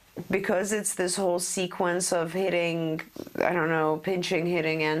 because it's this whole sequence of hitting, I don't know, pinching,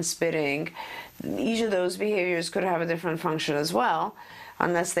 hitting, and spitting, each of those behaviors could have a different function as well,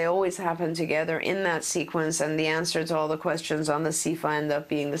 unless they always happen together in that sequence and the answer to all the questions on the CIFA end up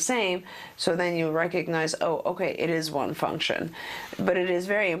being the same. So then you recognize, oh, okay, it is one function. But it is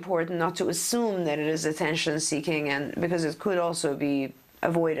very important not to assume that it is attention seeking, and because it could also be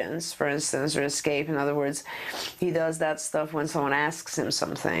avoidance, for instance, or escape. In other words, he does that stuff when someone asks him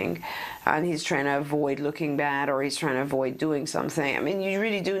something and he's trying to avoid looking bad, or he's trying to avoid doing something. I mean, you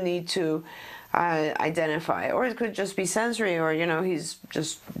really do need to identify, or it could just be sensory, or you know, he's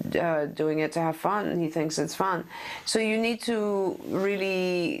just doing it to have fun, he thinks it's fun. So you need to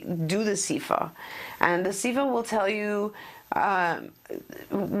really do the CIFA, and the CIFA will tell you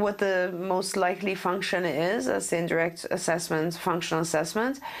what the most likely function is. That's the indirect assessment, functional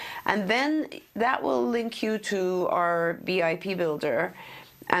assessment, and then that will link you to our BIP builder.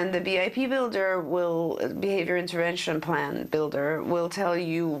 And the BIP builder behavior intervention plan builder will tell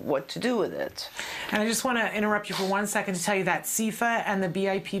you what to do with it. And I just want to interrupt you for 1 second to tell you that CIFA and the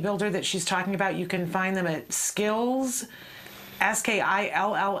BIP builder that she's talking about, you can find them at Skills,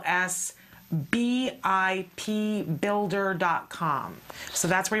 SKILLS, BIPbuilder.com. So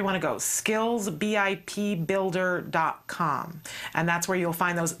that's where you want to go, skillsbipbuilder.com. And that's where you'll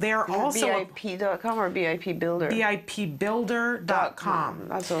find those. They are also BIP.com or BIP Builder? BIPbuilder.com.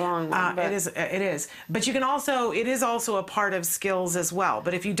 That's a long one. It is. But you can also, it is also a part of Skills as well.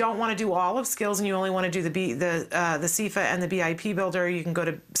 But if you don't want to do all of Skills and you only want to do the CIFA and the BIP Builder, you can go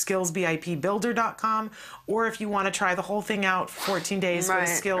to skillsbipbuilder.com. Or if you want to try the whole thing out for 14 days, go to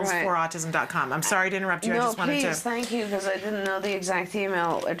skillsforautism.com. I'm sorry to interrupt you. No, I just wanted please, thank you, because I didn't know the exact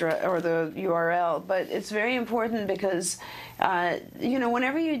email address or the URL. But it's very important because, you know,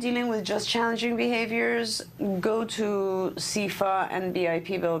 whenever you're dealing with just challenging behaviors, go to CIFA and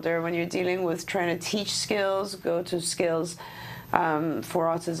BIP Builder. When you're dealing with trying to teach skills, go to Skills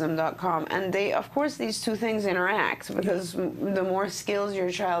forautism.com, and they, of course, these two things interact, because the more skills your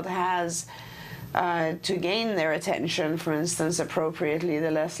child has to gain their attention, for instance, appropriately,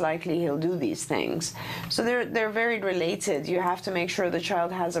 the less likely he'll do these things. So they're very related. You have to make sure the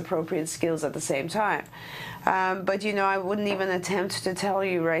child has appropriate skills at the same time. But you know, I wouldn't even attempt to tell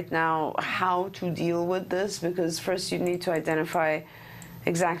you right now how to deal with this, because first you need to identify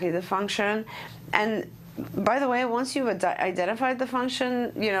exactly the function. And by the way, once you've identified the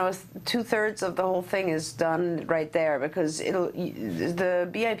function, you know, 2/3 of the whole thing is done right there, because the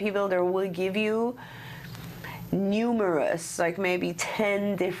BIP Builder will give you numerous, like maybe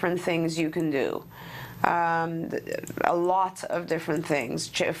 10 different things you can do. A lot of different things,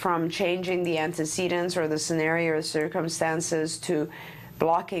 from changing the antecedents or the scenario or circumstances, to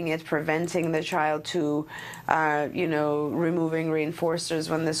blocking it, preventing the child, to, you know, removing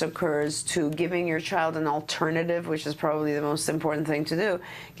reinforcers when this occurs, to giving your child an alternative, which is probably the most important thing to do,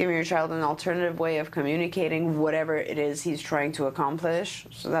 giving your child an alternative way of communicating whatever it is he's trying to accomplish.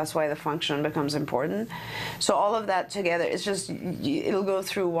 So that's why the function becomes important. So all of that together, it's just, it'll go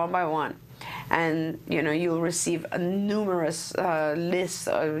through one by one. And you know, you'll receive a numerous list,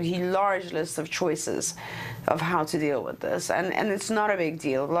 a large list of choices of how to deal with this, and it's not a big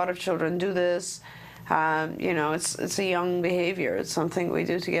deal. A lot of children do this. You know, it's a young behavior. It's something we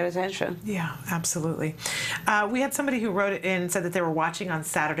do to get attention. Yeah, absolutely. We had somebody who wrote it in and said that they were watching on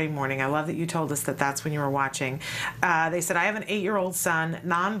Saturday morning. I love that you told us that that's when you were watching. They said, I have an 8-year-old son,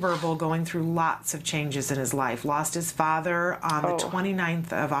 nonverbal, going through lots of changes in his life. Lost his father on the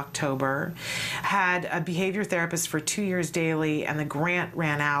 29th of October. Had a behavior therapist for 2 years daily, and the grant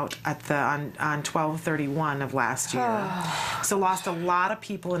ran out at on 12/31 of last year. So lost a lot of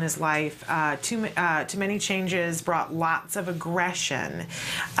people in his life. Too many changes, brought lots of aggression,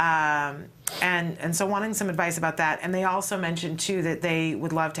 and so wanting some advice about that. And they also mentioned too that they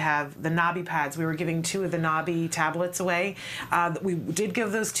would love to have the Nabi pads. We were giving 2 of the Nabi tablets away. We did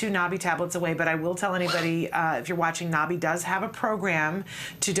give those 2 Nabi tablets away, but I will tell anybody, if you're watching, Nabi does have a program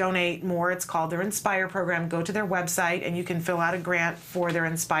to donate more. It's called their Inspire program. Go to their website and you can fill out a grant for their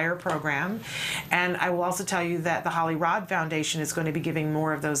Inspire program. And I will also tell you that the Holly Rod Foundation is going to be giving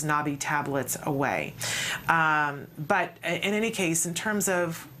more of those Nabi tablets away. But in any case, in terms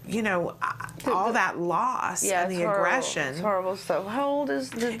of, you know, all that loss and the aggression. It's horrible stuff. How old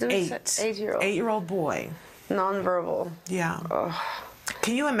is the 8-year-old? 8-year-old boy. Nonverbal. Yeah. Ugh.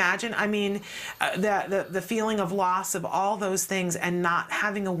 Can you imagine? I mean, the feeling of loss of all those things and not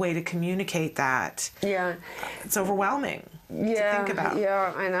having a way to communicate that. Yeah. It's overwhelming to think about.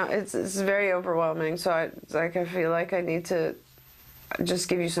 Yeah, I know. It's very overwhelming. So I feel like I need to just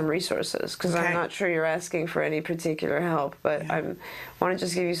give you some resources, because I'm not sure you're asking for any particular help, but I want to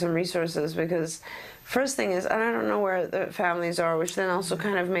just give you some resources, because first thing is, and I don't know where the families are, which then also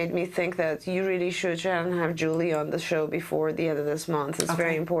kind of made me think that you really should, Shannon, have Julie on the show before the end of this month. It's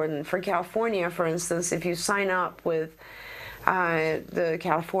very important. For California, for instance, if you sign up with the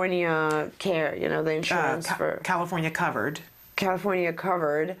California Care, you know, the insurance for California Covered. California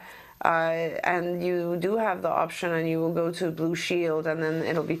Covered. And you do have the option, and you will go to Blue Shield, and then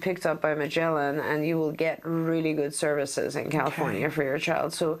it'll be picked up by Magellan, and you will get really good services in California for your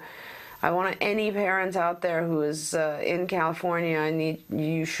child. So I want any parent out there who is in California,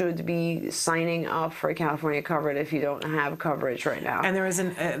 you should be signing up for California Covered if you don't have coverage right now. And there is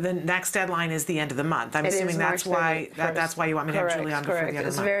the next deadline is the end of the month. I'm assuming that's why you want me to have Julie on before the end of the month.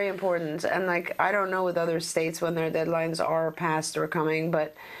 It's very important. And like, I don't know with other states when their deadlines are passed or coming,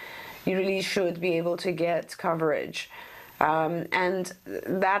 but you really should be able to get coverage. And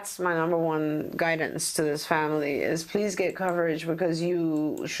that's my number one guidance to this family, is please get coverage, because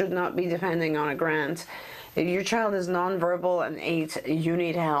you should not be depending on a grant. If your child is nonverbal and 8, you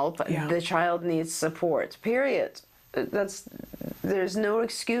need help. The child needs support, period. There's no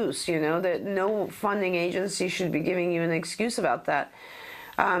excuse, you know, that no funding agency should be giving you an excuse about that.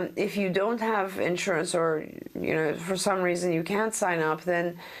 If you don't have insurance, or, you know, for some reason you can't sign up,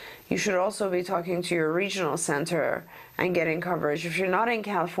 then you should also be talking to your regional center and getting coverage. If you're not in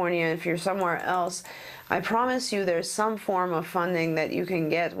California, if you're somewhere else, I promise you there's some form of funding that you can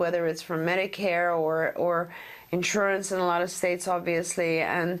get, whether it's from Medicare or insurance in a lot of states, obviously,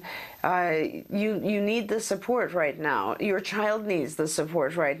 and you need the support right now. Your child needs the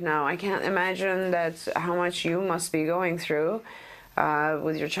support right now. I can't imagine how much you must be going through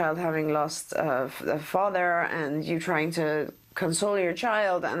with your child having lost a father, and you trying to console your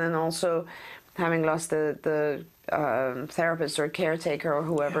child, and then also having lost the therapist or caretaker or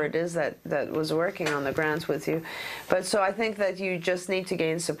whoever it is that was working on the grant with you. But so I think that you just need to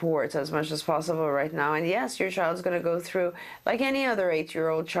gain support as much as possible right now. And yes, your child's going to go through, like any other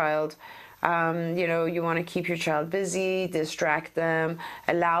 8-year-old child, you know, you want to keep your child busy, distract them,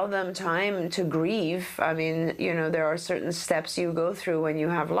 allow them time to grieve. I mean, you know, there are certain steps you go through when you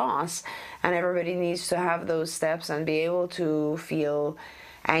have loss, and everybody needs to have those steps and be able to feel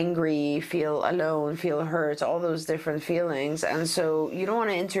angry, feel alone, feel hurt, all those different feelings. And so you don't want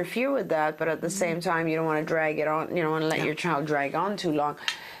to interfere with that, but at the same time, you don't want to drag it on, you don't want to let your child drag on too long.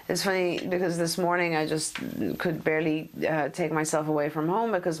 It's funny because this morning I just could barely take myself away from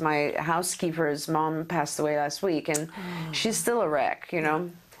home because my housekeeper's mom passed away last week, and she's still a wreck, you know.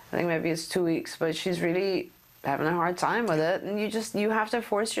 I think maybe it's 2 weeks, but she's really having a hard time with it, and you have to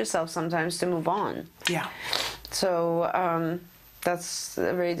force yourself sometimes to move on. Yeah. So that's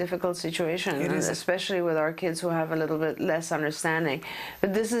a very difficult situation, especially with our kids who have a little bit less understanding.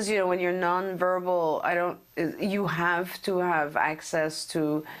 But this is, you know, when you're nonverbal, you have to have access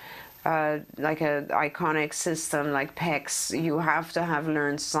to like an iconic system like PECS. You have to have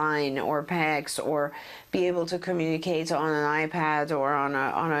learned sign or PECS, or be able to communicate on an iPad or on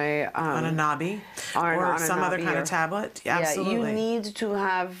a Nabi or some other kind of tablet. Yeah, absolutely. You need to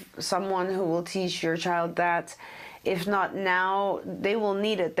have someone who will teach your child that. If not now, they will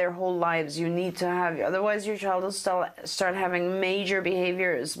need it their whole lives. You need to have, otherwise your child will start having major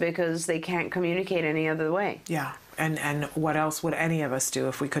behaviors because they can't communicate any other way. Yeah. And what else would any of us do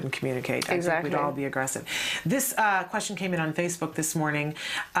if we couldn't communicate? Exactly. I think we'd all be aggressive. This question came in on Facebook this morning.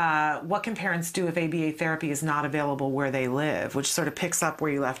 What can parents do if ABA therapy is not available where they live? Which sort of picks up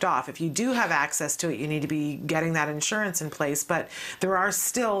where you left off. If you do have access to it, you need to be getting that insurance in place. But there are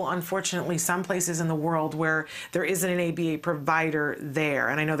still, unfortunately, some places in the world where there isn't an ABA provider there.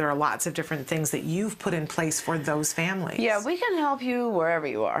 And I know there are lots of different things that you've put in place for those families. Yeah, we can help you wherever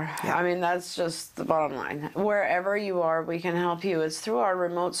you are. Yeah. I mean, that's just the bottom line. Wherever you are, we can help you. It's through our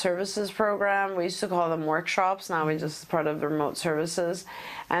remote services program. We used to call them workshops. Now we just part of the remote services.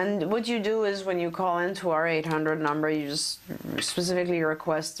 And what you do is when you call into our 800 number, you just specifically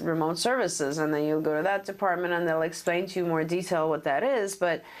request remote services, and then you'll go to that department and they'll explain to you more detail what that is.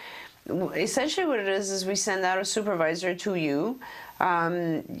 But essentially what it is we send out a supervisor to you,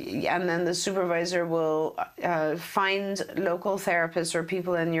 and then the supervisor will find local therapists or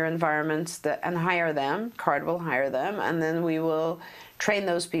people in your environment and hire them. CARD will hire them, and then we will train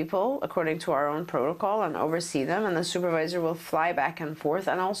those people according to our own protocol and oversee them, and the supervisor will fly back and forth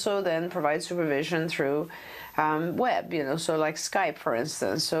and also then provide supervision through web, you know, so like Skype, for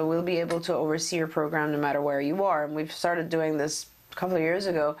instance. So we'll be able to oversee your program no matter where you are, and we've started doing this a couple of years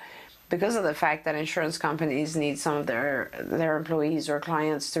ago because of the fact that insurance companies need some of their employees or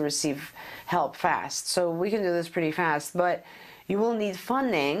clients to receive help fast. So we can do this pretty fast, but you will need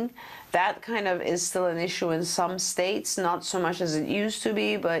funding. That kind of is still an issue in some states, not so much as it used to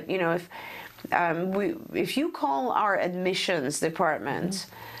be, but you know, if you call our admissions department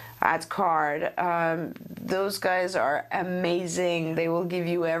at CARD, those guys are amazing. They will give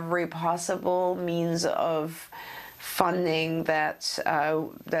you every possible means of funding that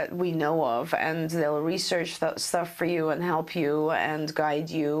we know of, and they'll research that stuff for you and help you and guide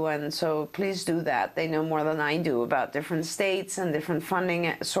you. And so please do that. They know more than I do about different states and different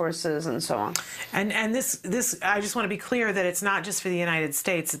funding sources and so on. And this I just want to be clear that it's not just for the United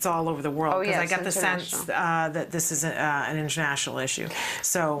States, it's all over the world, because I get the sense that this is an international issue.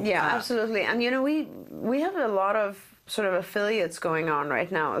 So yeah, absolutely. And you know, we have a lot of sort of affiliates going on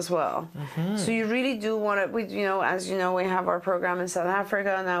right now as well. So you really do want to, you know, as you know, we have our program in South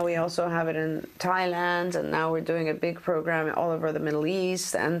Africa, now we also have it in Thailand, and now we're doing a big program all over the Middle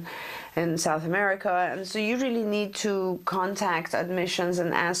East and in South America. And so you really need to contact admissions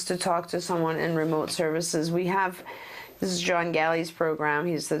and ask to talk to someone in remote services. This is John Galley's program.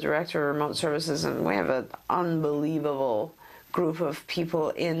 He's the director of remote services, and we have an unbelievable group of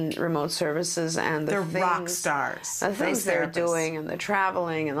people in remote services, and they're rock stars. The things they're doing, and the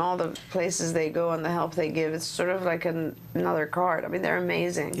traveling, and all the places they go, and the help they give. It's sort of like another CARD. I mean, they're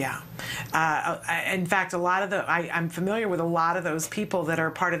amazing. Yeah. In fact, I'm familiar with a lot of those people that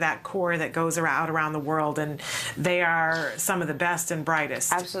are part of that core that goes around the world, and they are some of the best and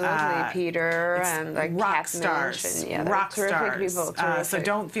brightest. Absolutely, Peter and like rock stars. And, rock terrific stars. People. Terrific. So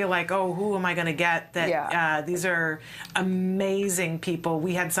don't feel like, oh, who am I going to get? These are amazing amazing people.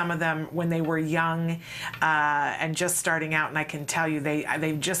 We had some of them when they were young and just starting out, and I can tell you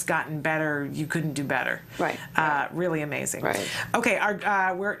they've just gotten better. You couldn't do better. Right. Really amazing. Right. Okay,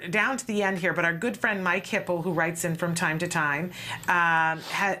 we're down to the end here, but our good friend Mike Hipple, who writes in from time to time,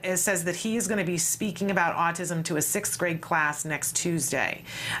 says that he is going to be speaking about autism to a 6th grade class next Tuesday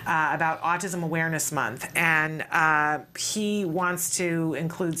about Autism Awareness Month, and he wants to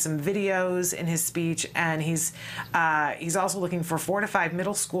include some videos in his speech, and he's also looking for 4 to 5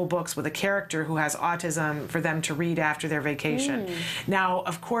 middle school books with a character who has autism for them to read after their vacation. Now,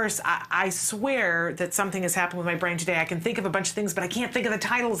 of course, I swear that something has happened with my brain today. I can think of a bunch of things, but I can't think of the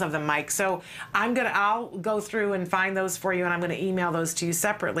titles of them, Mike. So I'll go through and find those for you, and I'm going to email those to you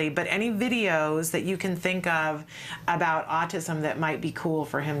separately. But any videos that you can think of about autism that might be cool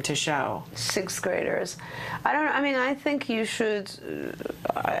for him to show. 6th graders. I think you should,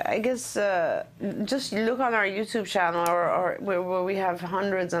 I guess, just look on our YouTube channel or where we have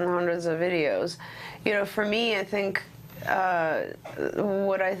hundreds and hundreds of videos. You know, for me, I think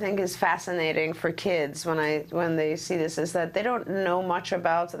what I think is fascinating for kids when they see this is that they don't know much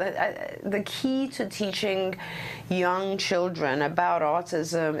about the key to teaching young children about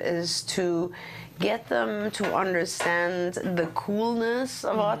autism is to get them to understand the coolness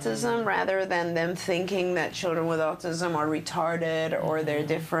of autism rather than them thinking that children with autism are retarded or they're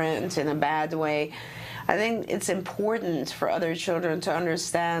different in a bad way. I think it's important for other children to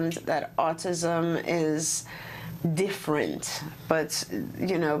understand that autism is different, but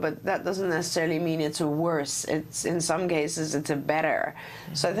that doesn't necessarily mean it's a worse. It's in some cases it's a better.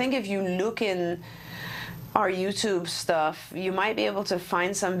 So I think if you look in our YouTube stuff, you might be able to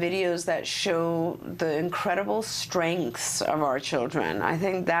find some videos that show the incredible strengths of our children. I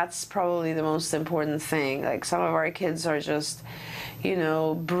think that's probably the most important thing. Like, some of our kids are just,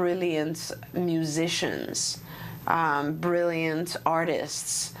 brilliant musicians, brilliant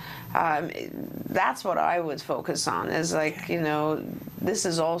artists. That's what I would focus on, is this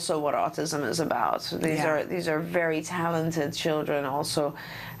is also what autism is about. These are very talented children also,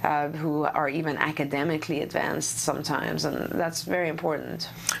 who are even academically advanced sometimes, and that's very important.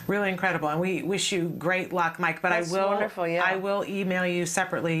 Really incredible, and we wish you great luck, Mike. But that's wonderful, yeah. I will email you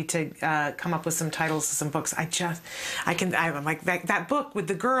separately to come up with some titles of some books. I'm like that book with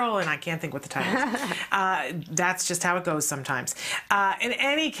the girl, and I can't think what the title is. That's just how it goes sometimes. In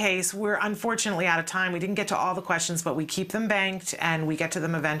any case, we're unfortunately out of time. We didn't get to all the questions, but we keep them banked, and we get to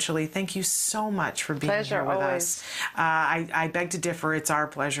them eventually. Thank you so much for being here with us. I beg to differ. It's our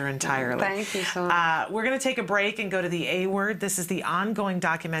pleasure entirely. Thank you so much. We're going to take a break and go to the A Word. This is the ongoing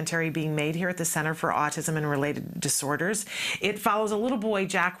documentary being made here at the Center for Autism and Related Disorders. It follows a little boy,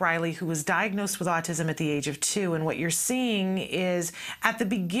 Jack Riley, who was diagnosed with autism at the age of 2. And what you're seeing is, at the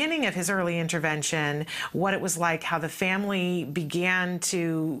beginning of his early intervention, what it was like, how the family began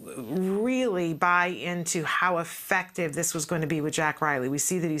to really buy into how effective this was going to be with Jack Riley. We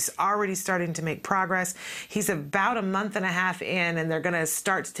see that he's already starting to make progress. He's about a month and a half in, and they're going to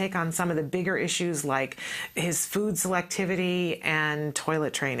start to take on some of the bigger issues like his food selectivity and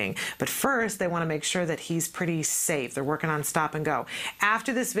toilet training. But first, they want to make sure that he's pretty safe. They're working on stop and go.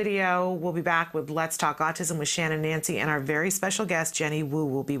 After this video, we'll be back with Let's Talk Autism with Shannon Nancy, and our very special guest, Jenny Wu,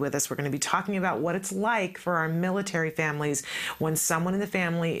 will be with us. We're going to be talking about what it's like for our military families when someone in the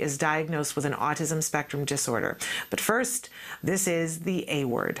family is diagnosed with an autism spectrum disorder. But first, this is the A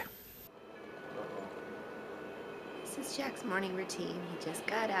Word. This is Jack's morning routine. He just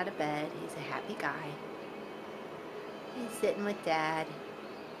got out of bed. He's a happy guy. He's sitting with Dad,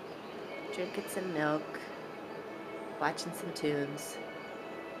 drinking some milk, watching some tunes.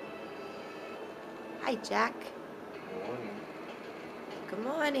 Hi, Jack. Good morning. Good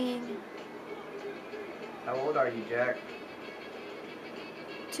morning. How old are you, Jack?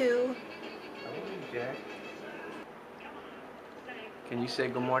 2. How old are you, Jack? Can you say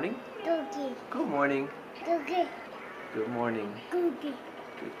good morning? Doogie. Good morning. Doogie. Good morning. Doogie.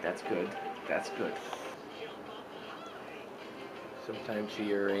 That's good. That's good. Sometimes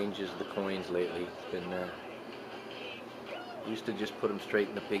he arranges the coins lately. It's been, used to just put them straight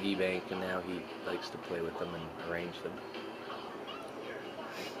in the piggy bank, and now he likes to play with them and arrange them.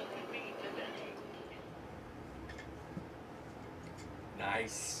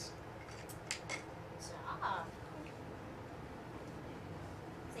 Nice. Good job.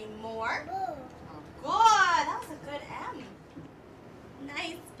 Say more. Oh, good. That was a good M.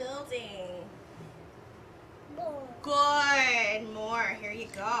 Nice building. Good. More. Here you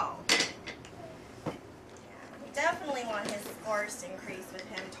go. Yeah, we definitely want his scores to increase with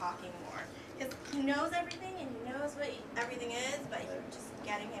him talking more. Because he knows everything and he knows what everything is, but just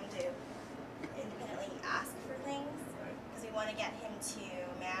getting him to independently ask for things. Because we want to get him to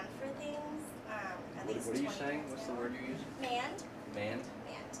man for things. At least What are you 20 saying? minutes What's the now. word you're using? Manned. Manned?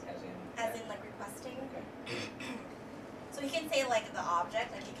 Manned. As in? Like requesting. So he can say like the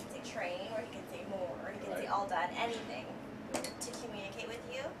object, like he can say train, or he can say more, or he can say all done, anything to communicate with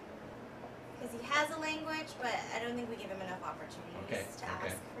you. Because he has a language, but I don't think we give him enough opportunities to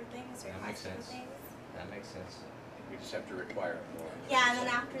ask for things or That makes request for sense. things. That makes sense. We just have to require it more. Yeah, and then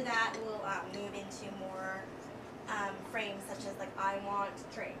after that, we'll move into more frames such as like I want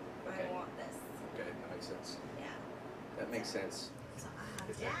train, Okay. I want this. Okay, that makes sense. Yeah. That makes sense. So I have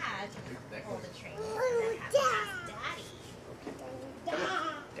Is Dad that hold goes- the train, and then have Daddy.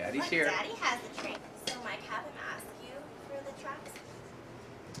 Daddy's Look, here. Daddy has the train. So Mike, have him ask you for the tracks.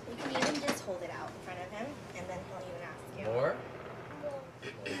 You can even just hold it out in front of him, and then he'll even ask you. More?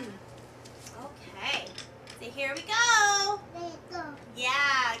 Okay. So here we go.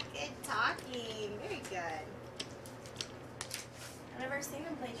 Yeah, good talking. Very good. I've never seen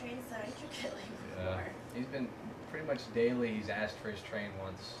him play trains so intricately before. He's been pretty much daily. He's asked for his train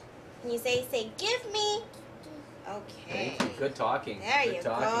once. Can you say, give me? Okay. Thank you. Good talking. There Good you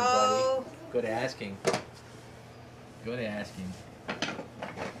talking, go. buddy. Good asking. Good asking.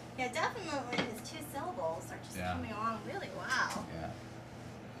 Yeah, definitely his 2 syllables are just Yeah. coming along really well. Yeah.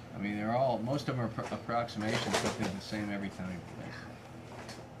 I mean, most of them are approximations, but they're the same every time.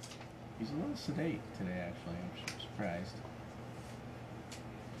 He's a little sedate today, actually. I'm surprised.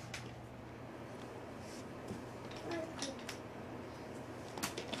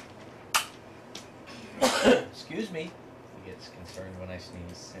 Excuse me. He gets concerned when I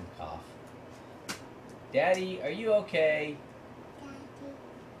sneeze and cough. Daddy, are you okay?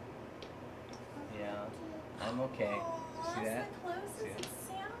 Yeah, I'm okay. Oh, See that? That's the closest it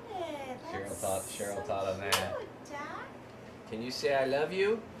sounded. Cheryl taught him that. Cute, Dad. Can you say I love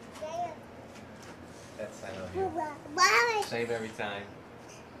you? That's I love you. Same every time.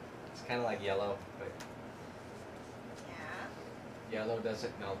 It's kind of like yellow, but yellow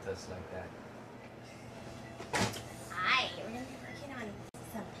doesn't melt us like that. Hi, we're going to be working on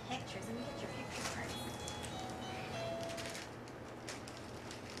some pictures. Let me get your picture first.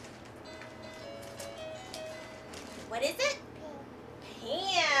 What is it?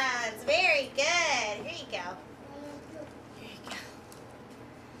 Pants. Very good. Here you go. Here you go.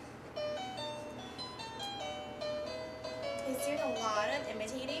 He's doing a lot of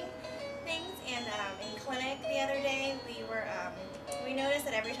imitating things, and in clinic the other day, we noticed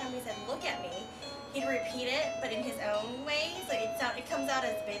that every time he said, look at me, he'd repeat it, but in his own way, so it comes out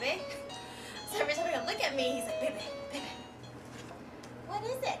as baby. So every time I go, look at me, he's like, baby, baby. What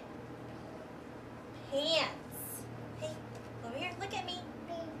is it? Pants. Hey, over here, look at me.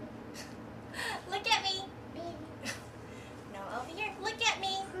 Look at me. No, over here, look at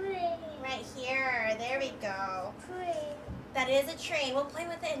me. Right here, there we go. That is a train. We'll play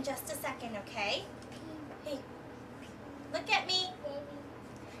with it in just a second, okay? Hey, look at me.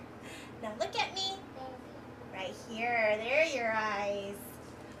 Now look at me. Right here. There are your eyes.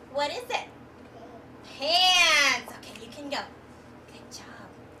 What is it? Pants. Okay, you can go. Good job.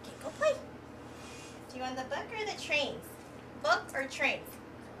 Okay, go play. Do you want the book or the trains? Book or trains?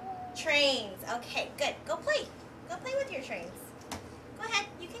 Trains. Okay, good. Go play. Go play with your trains. Go ahead.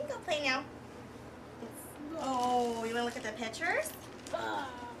 You can go play now. Oh, you want to look at the pictures?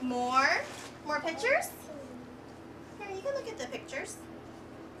 More? More pictures? Here, you can look at the pictures.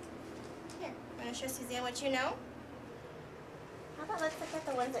 Here, I'm going to show Suzanne what you know. How about let's look at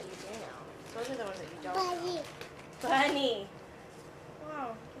the ones that you do know. Those are the ones that you don't know. Bunny.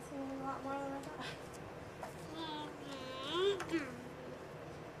 Wow, guess you know a lot more than I thought.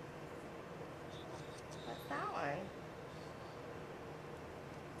 What's that one?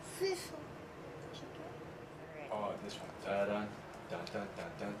 Fish. Oh, this one. Dun dun dun dun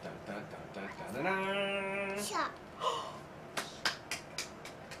dun dun dun dun dun dun dun. Shop.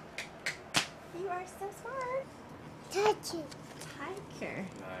 You are so smart. Tiger. Tiger.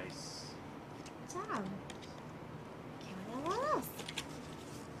 Nice. Good job. Okay, what else?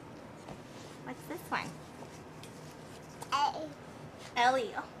 What's this one?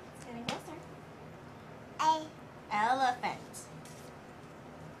 Ellie. Oh, it's getting closer. Elephant.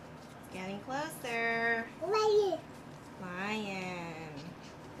 Getting closer. Lion. Lion.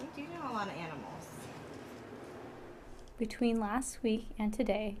 You do know a lot of animals. Between last week and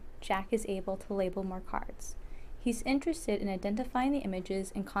today, Jack is able to label more cards. He's interested in identifying the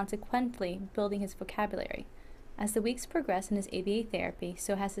images and consequently building his vocabulary. As the weeks progress in his ABA therapy,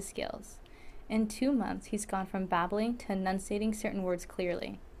 so has his skills. In 2 months, he's gone from babbling to enunciating certain words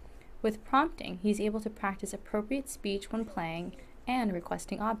clearly. With prompting, he's able to practice appropriate speech when playing and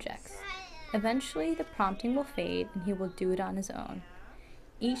requesting objects. Eventually, the prompting will fade and he will do it on his own.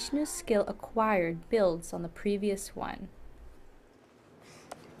 Each new skill acquired builds on the previous one.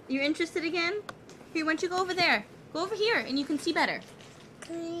 You're interested again? Here, why don't you go over there? Go over here and you can see better.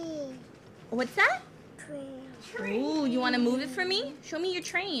 Train. What's that? Train. Ooh, you want to move it for me? Show me your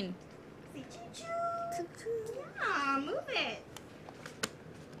train. Say choo-choo. Yeah, move it.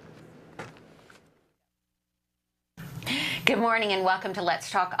 Good morning and welcome to Let's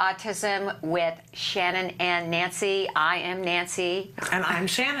Talk Autism with Shannon and Nancy. I am Nancy. And I'm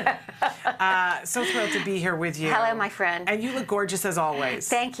Shannon. So thrilled to be here with you. Hello, my friend. And you look gorgeous as always.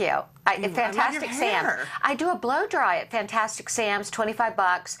 Thank you. Fantastic Sam's. I do a blow dry at Fantastic Sam's,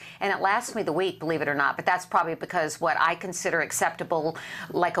 $25, and it lasts me the week, believe it or not. But that's probably because what I consider acceptable,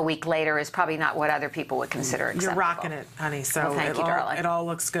 like a week later, is probably not what other people would consider acceptable. You're rocking it, honey. So well, thank you, darling. It all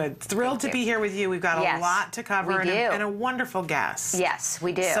looks good. Thrilled to be here with you. We've got a lot to cover and a wonderful guest. Yes,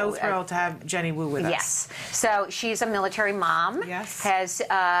 we do. So thrilled to have Jenny Wu with us. Yes. So she's a military mom. Yes. Has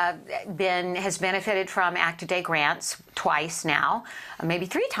benefited from Active Day grants twice now, maybe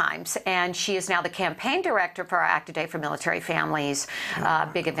 3 times, and she is now the campaign director for our Active Day for Military Families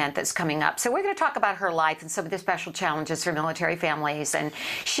big event that's coming up. So we're going to talk about her life and some of the special challenges for military families, and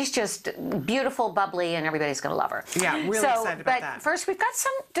she's just beautiful, bubbly, and everybody's going to love her. Yeah, really excited about that. But first, we've got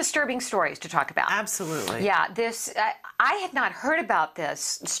some disturbing stories to talk about. Absolutely. Yeah, I had not heard about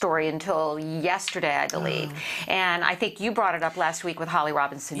this story until yesterday, I believe, and I think you brought it up last week with Holly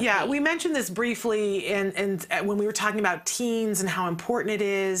Robinson. Yeah, we mentioned this briefly when we were talking about teens and how important it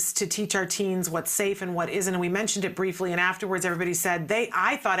is to teach our teens what's safe and what isn't, and we mentioned it briefly, and afterwards everybody said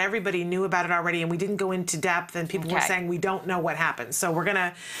I thought everybody knew about it already, and we didn't go into depth, and people were saying we don't know what happened. So we're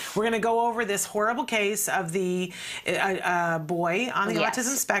gonna go over this horrible case of the boy on the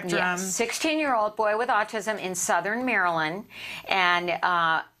autism spectrum. Yes, 16-year-old boy with autism in Southern Maryland, and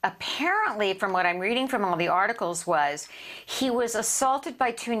apparently, from what I'm reading from all the articles, was he was assaulted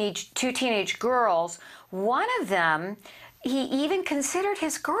by two teenage girls. One of them, he even considered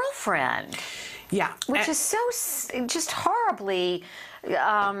his girlfriend. Yeah. Which is so just horribly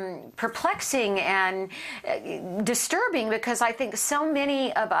perplexing and disturbing, because I think so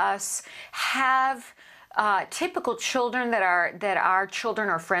many of us have typical children that our children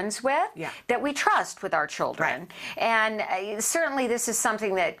are friends with, that we trust with our children. Right. And certainly this is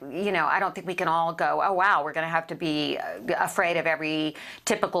something that, I don't think we can all go, oh, wow, we're going to have to be afraid of every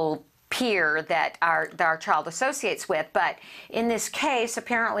typical peer that our child associates with. But in this case,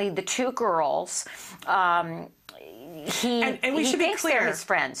 apparently the 2 girls, he should be clear, they're his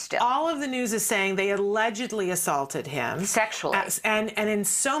friends still. All of the news is saying they allegedly assaulted him sexually, and in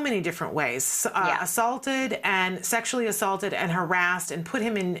so many different ways. Assaulted and sexually assaulted and harassed and put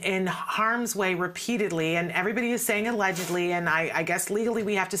him in harm's way repeatedly. And everybody is saying allegedly, and I guess legally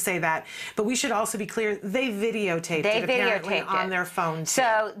we have to say that. But we should also be clear: they videotaped it apparently on their phone.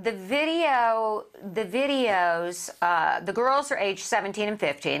 So the videos, the girls are aged 17 and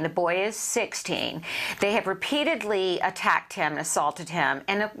 15. The boy is 16. They have repeatedly attacked him, assaulted him,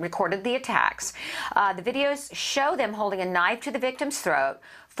 and recorded the attacks. The videos show them holding a knife to the victim's throat,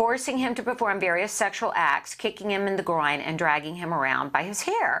 forcing him to perform various sexual acts, kicking him in the groin, and dragging him around by his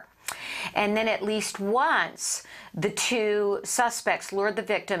hair. And then at least once, the 2 suspects lured the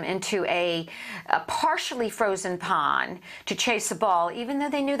victim into a partially frozen pond to chase a ball, even though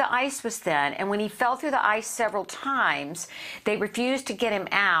they knew the ice was thin. And when he fell through the ice several times, they refused to get him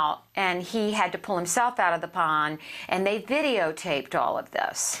out, and he had to pull himself out of the pond, and they videotaped all of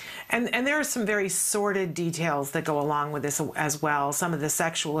this. And there are some very sordid details that go along with this as well. Some of the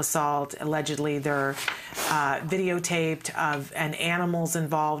sexual assault, allegedly, they're videotaped and animals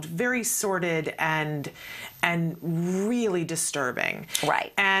involved. Very sordid and really disturbing.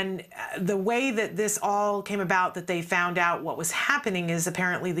 Right. And the way that this all came about, that they found out what was happening, is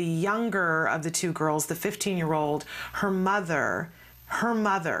apparently the younger of the 2 girls, the 15-year-old, her mother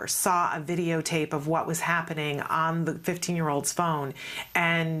saw a videotape of what was happening on the 15-year-old's phone,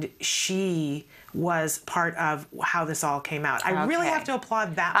 and she was part of how this all came out. I really have to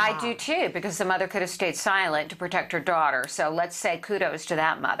applaud that mom. I do too, because the mother could have stayed silent to protect her daughter. So let's say kudos to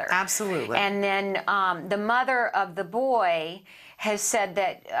that mother. Absolutely. And then the mother of the boy has said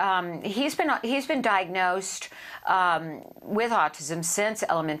that he's been diagnosed with autism since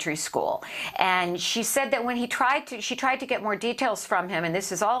elementary school, and she said that when she tried to get more details from him, and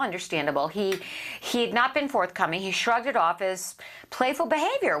this is all understandable, he had not been forthcoming. He shrugged it off as playful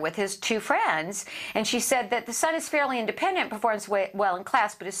behavior with his 2 friends, and she said that the son is fairly independent, performs well in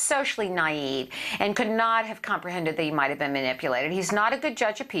class, but is socially naive and could not have comprehended that he might have been manipulated. He's not a good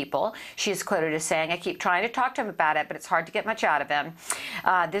judge of people. She is quoted as saying, "I keep trying to talk to him about it, but it's hard to get much out of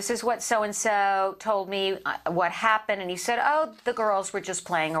 7. This is what so-and-so told me what happened. And he said, oh, the girls were just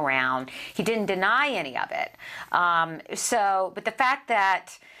playing around. He didn't deny any of it. But the fact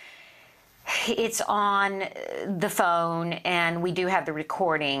that it's on the phone and we do have the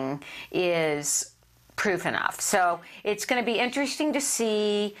recording is proof enough. So it's going to be interesting to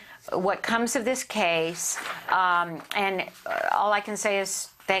see what comes of this case. And all I can say is,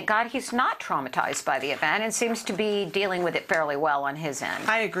 thank God he's not traumatized by the event and seems to be dealing with it fairly well on his end.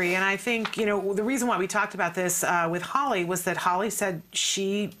 I agree. And I think, the reason why we talked about this with Holly was that Holly said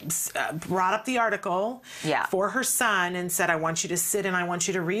she brought up the article for her son and said, I want you to sit and I want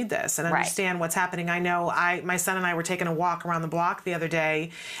you to read this and understand what's happening. I know my son and I were taking a walk around the block the other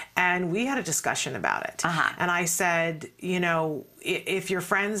day and we had a discussion about it. And I said, if your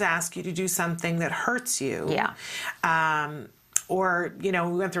friends ask you to do something that hurts you, or, we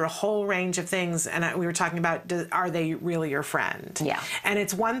went through a whole range of things, and we were talking about, are they really your friend? Yeah. And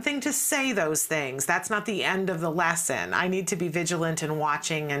it's one thing to say those things. That's not the end of the lesson. I need to be vigilant and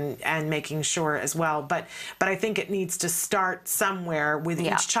watching and making sure as well. But I think it needs to start somewhere with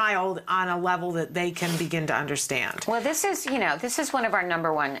each child on a level that they can begin to understand. Well, this is one of our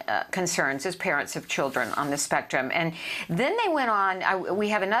number one concerns as parents of children on the spectrum. And then they went on, we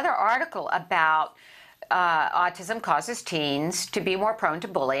have another article about autism causes teens to be more prone to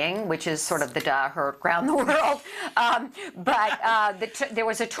bullying, which is sort of the heard around the world. There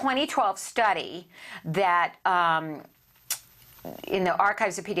was a 2012 study that in the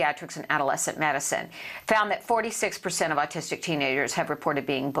Archives of Pediatrics and Adolescent Medicine found that 46% of autistic teenagers have reported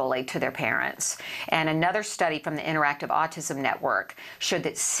being bullied to their parents. And another study from the Interactive Autism Network showed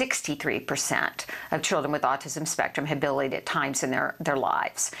that 63% of children with autism spectrum had bullied at times in their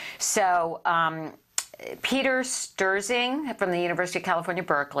lives. So Peter Sturzing from the University of California,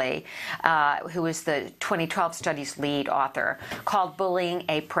 Berkeley, who is the 2012 study's lead author, called bullying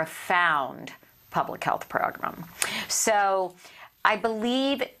a profound public health problem. So I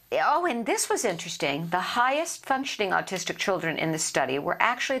believe, and this was interesting, the highest functioning autistic children in the study were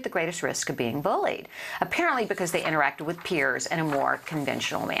actually at the greatest risk of being bullied, apparently because they interacted with peers in a more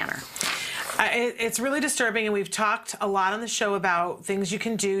conventional manner. It's really disturbing, and we've talked a lot on the show about things you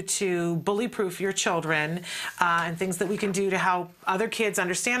can do to bully-proof your children and things that we can do to help other kids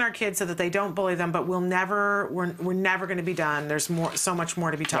understand our kids so that they don't bully them, but we're never going to be done. There's so much more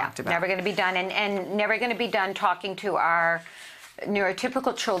to be talked about. Never going to be done, and never going to be done talking to our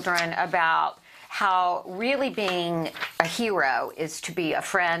neurotypical children about how really being a hero is to be a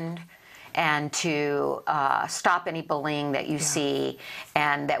friend and to stop any bullying that you see,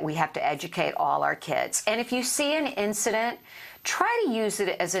 and that we have to educate all our kids. And if you see an incident, try to use it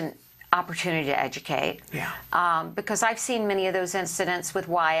as an opportunity to educate. Because I've seen many of those incidents with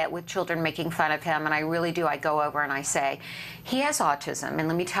Wyatt, with children making fun of him, and I really do. I go over and I say, he has autism, and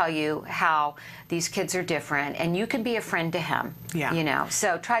let me tell you how these kids are different, and you can be a friend to him.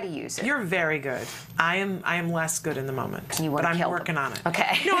 So try to use it. You're very good. I am less good in the moment, but I'm working on it.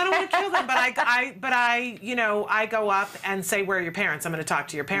 Okay. No, I don't want to kill them, but I go up and say, where are your parents? I'm going to talk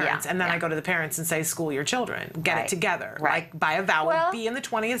to your parents, and then I go to the parents and say, school your children, get it together, like buy a vowel, be in the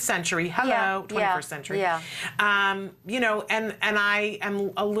 20th century. Hello, 21st century. And I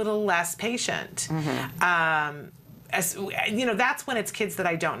am a little less patient. That's when it's kids that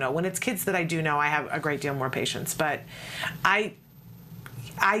I don't know. When it's kids that I do know, I have a great deal more patience. But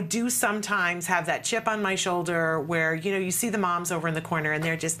I do sometimes have that chip on my shoulder where, you see the moms over in the corner and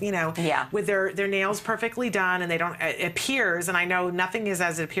they're just, with their nails perfectly done, and they don't, it appears, and I know nothing is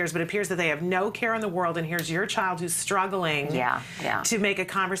as it appears, but it appears that they have no care in the world, and here's your child who's struggling to make a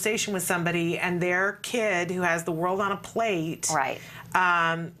conversation with somebody, and their kid who has the world on a plate,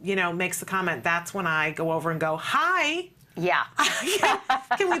 makes the comment. That's when I go over and go, hi.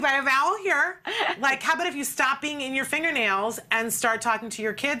 Can we buy a vowel here? Like, how about if you stop being in your fingernails and start talking to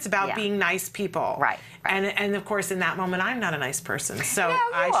your kids about being nice people? And of course, in that moment, I'm not a nice person. So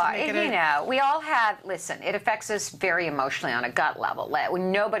I should make it we all have, listen, it affects us very emotionally on a gut level.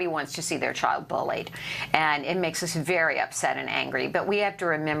 Nobody wants to see their child bullied. And it makes us very upset and angry. But we have to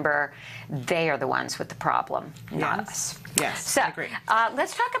remember they are the ones with the problem, not us. So, I agree.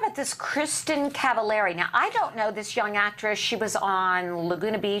 Let's talk about this Kristin Cavallari. Now, I don't know this young actress. She was on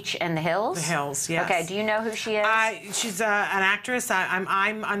Laguna Beach and The Hills. The Hills, yes. Okay, do you know who she is? She's an actress.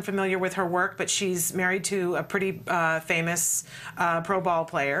 I'm unfamiliar with her work, but she's married to a pretty famous pro ball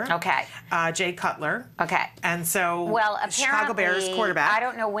player. Okay. Jay Cutler. Okay. And so, apparently, Chicago Bears quarterback. I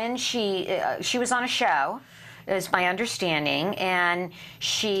don't know when she was on a show, is my understanding, and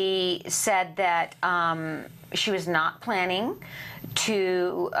she said that she was not planning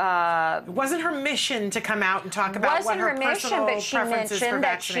to it wasn't her mission to come out and talk about what her personal but she preferences for mentioned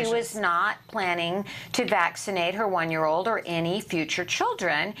that she vaccinations. was not planning to vaccinate her 1-year-old or any future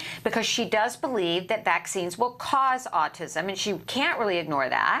children because she does believe that vaccines will cause autism, and she can't really ignore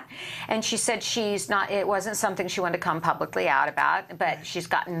that. And she said it wasn't something she wanted to come publicly out about, but she's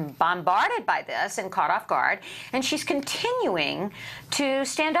gotten bombarded by this and caught off guard, and she's continuing to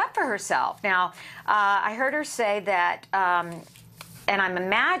stand up for herself. Now, I heard her say that and I'm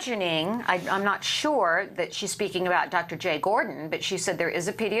imagining, I'm not sure that she's speaking about Dr. Jay Gordon, but she said there is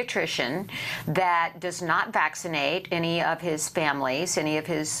a pediatrician that does not vaccinate any of his families, any of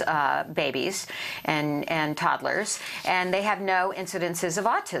his babies and toddlers, and they have no incidences of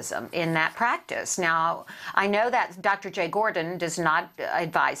autism in that practice. Now, I know that Dr. Jay Gordon does not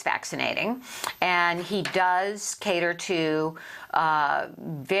advise vaccinating, and he does cater to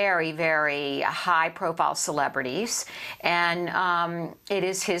very, very high-profile celebrities, and it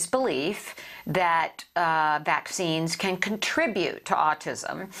is his belief that vaccines can contribute to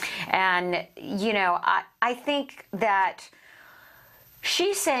autism. And, you know, I think that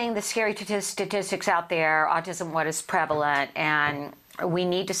she's saying the scary statistics out there, autism, what is prevalent, and we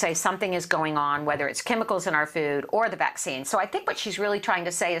need to say something is going on, whether it's chemicals in our food or the vaccine. So I think what she's really trying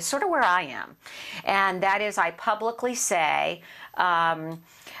to say is sort of where I am. And that is, I publicly say,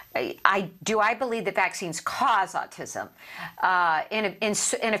 I believe that vaccines cause autism?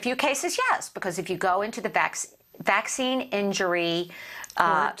 In a few cases, yes, because if you go into the vaccine injury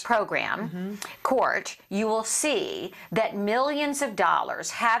program, court, you will see that millions of dollars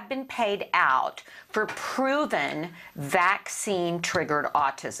have been paid out for proven vaccine-triggered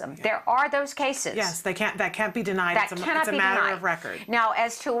autism. Yeah. There are those cases. Yes, that can't be denied. It's a matter of record. Now,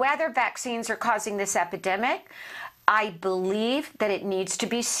 as to whether vaccines are causing this epidemic, I believe that it needs to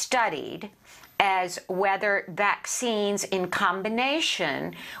be studied as whether vaccines in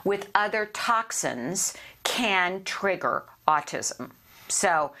combination with other toxins can trigger autism.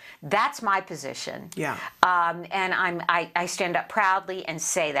 So that's my position. Yeah. And I stand up proudly and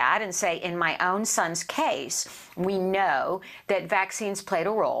say that, and say in my own son's case, we know that vaccines played a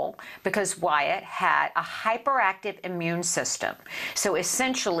role because Wyatt had a hyperactive immune system. So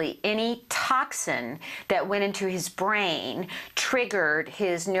essentially any toxin that went into his brain triggered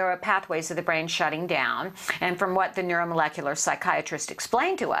his neuropathways of the brain shutting down. And from what the neuromolecular psychiatrist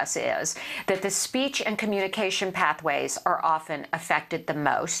explained to us is that the speech and communication pathways are often affected the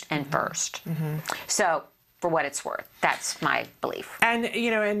most and first. So for what it's worth, that's my belief. And, you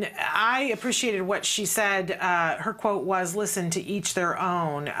know, and I appreciated what she said. Her quote was, listen, to each their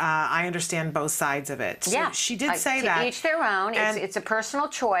own. I understand both sides of it. So yeah. She did say that. To each their own. It's a personal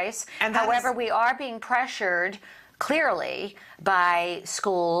choice. And however, we are being pressured clearly by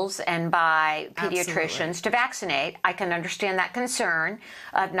schools and by pediatricians to vaccinate. I can understand that concern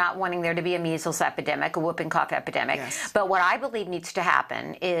of not wanting there to be a measles epidemic, a whooping cough epidemic. Yes. But what I believe needs to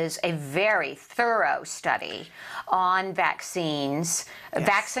happen is a very thorough study on vaccines,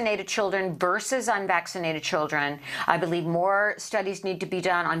 vaccinated children versus unvaccinated children. I believe more studies need to be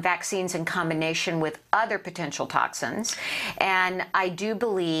done on vaccines in combination with other potential toxins. And I do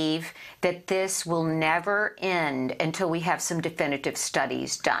believe that this will never end until we have some definitive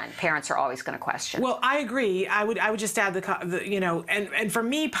studies done. Parents are always going to question. Well, I agree. I would just add the you know, and for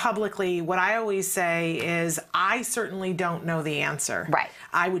me publicly, what I always say is I certainly don't know the answer. Right.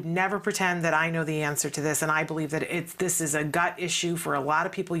 I would never pretend that I know the answer to this, and I believe that this is a gut issue for a lot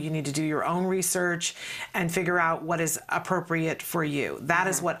of people. You need to do your own research and figure out what is appropriate for you. That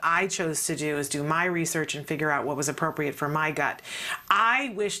is what I chose to do, is do my research and figure out what was appropriate for my gut.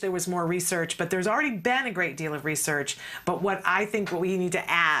 I wish there was more research, but there's already been a great deal of research. But what I think what we need to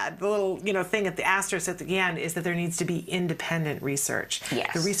add, the little thing at the asterisk at the end, is that there needs to be independent research.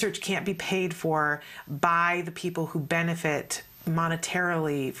 Yes. The research can't be paid for by the people who benefit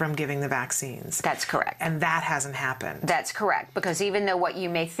monetarily from giving the vaccines. That's correct. And that hasn't happened. That's correct, because even though what you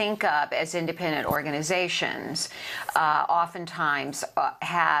may think of as independent organizations oftentimes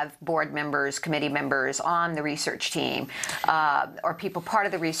have board members, committee members on the research team, or people part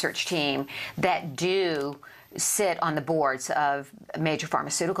of the research team that do sit on the boards of major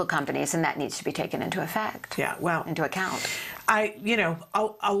pharmaceutical companies, and that needs to be taken into effect. Yeah, well, into account.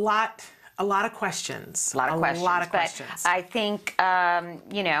 A lot of questions. A lot of questions. But I think,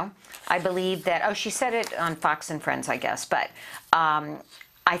 I believe that, she said it on Fox and Friends, I guess, but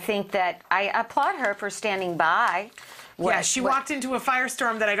I think that I applaud her for standing by. She walked into a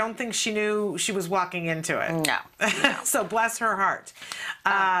firestorm that I don't think she knew she was walking into it. No. So bless her heart.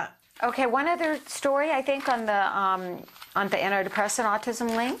 Okay, one other story, I think, on the antidepressant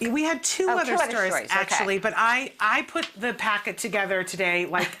autism link. We had two other stories, actually, okay. but I put the packet together today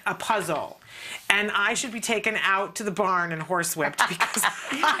like a puzzle. And I should be taken out to the barn and horsewhipped because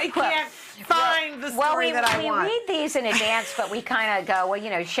I can't find the story that I want. We read these in advance, but we kind of go, well, you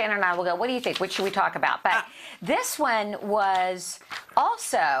know, Shannon and I will go, what do you think? What should we talk about? But this one was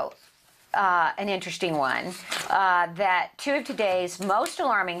also an interesting one, that 2 of today's most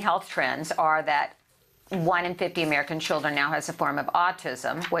alarming health trends are that 1 in 50 American children now has a form of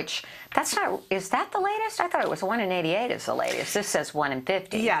autism, which that's not, is that the latest? I thought it was 1 in 88 is the latest. This says 1 in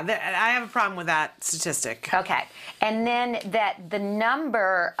 50. Yeah, I have a problem with that statistic. Okay. And then that the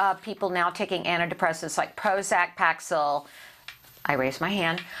number of people now taking antidepressants like Prozac, Paxil, I raise my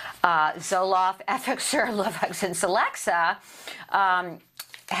hand, Zoloft, Effexor, Luvox, and Celexa,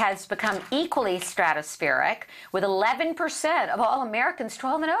 has become equally stratospheric, with 11% of all Americans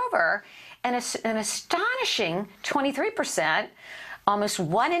 12 and over, and an astonishing 23%, almost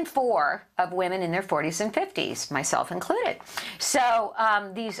 1 in 4 of women in their 40s and 50s, myself included. So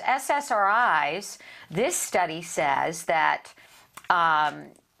these SSRIs, this study says that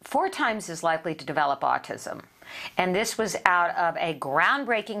 4 times as likely to develop autism. And this was out of a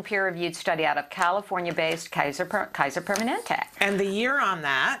groundbreaking peer-reviewed study out of California-based Kaiser Permanente. And the year on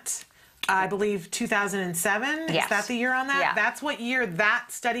that, I believe 2007, yes. Is that the year on that? Yeah. That's what year that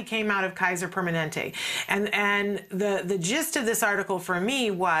study came out of Kaiser Permanente. And the gist of this article for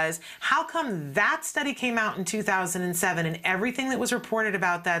me was, how come that study came out in 2007 and everything that was reported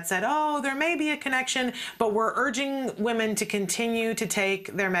about that said, oh, there may be a connection, but we're urging women to continue to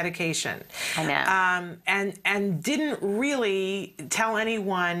take their medication. I know. And didn't really tell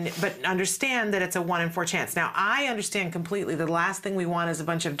anyone, but understand that it's a 1 in 4 chance. Now, I understand completely the last thing we want is a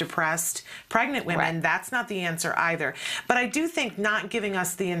bunch of depressed pregnant women. Right. That's not the answer either. But I do think not giving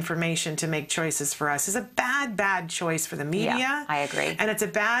us the information to make choices for us is a bad choice for the media. Yeah, I agree. And it's a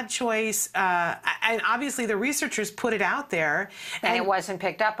bad choice. And obviously the researchers put it out there. And it wasn't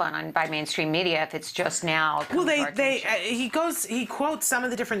picked up on by mainstream media if it's just now. Well, he quotes some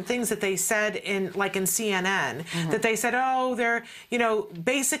of the different things that they said in CNN, that they said, oh, they're,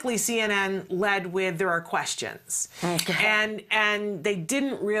 basically CNN led with there are questions. Okay. And they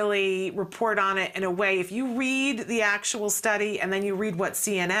didn't really report on it in a way. If you read the actual study and then you read what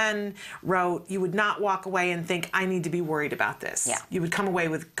CNN wrote, you would not walk away and think, I need to be worried about this. Yeah. You would come away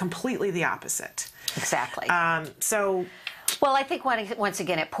with completely the opposite. Exactly. Well, I think once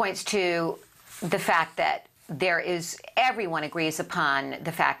again it points to the fact that everyone agrees upon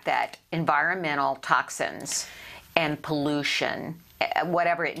the fact that environmental toxins and pollution,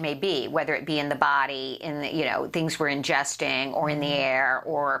 whatever it may be, whether it be in the body, in the, things we're ingesting, or in the air,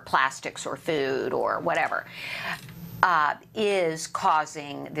 or plastics, or food, or whatever, is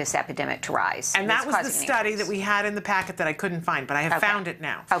causing this epidemic to rise. And that was the study that we had in the packet that I couldn't find, but I have found it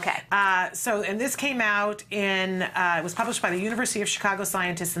now. Okay. And this came out it was published by the University of Chicago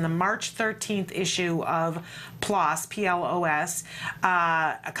scientists in the March 13th issue of PLOS, P-L-O-S,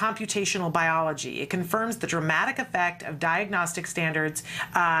 a computational biology. It confirms the dramatic effect of diagnostic standards,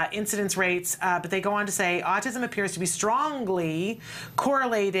 incidence rates, but they go on to say autism appears to be strongly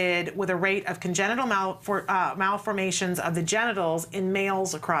correlated with a rate of congenital malformations of the genitals in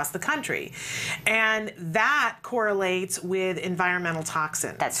males across the country. And that correlates with environmental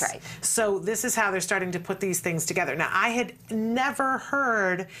toxins. That's right. So this is how they're starting to put these things together. Now, I had never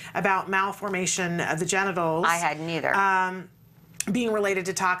heard about malformation of the genitals. I hadn't either. Being related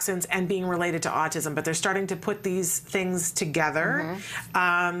to toxins and being related to autism, but they're starting to put these things together.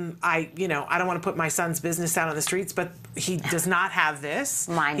 I don't want to put my son's business out on the streets, but he does not have this.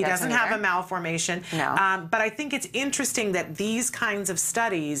 He doesn't have either. a malformation. No. But I think it's interesting that these kinds of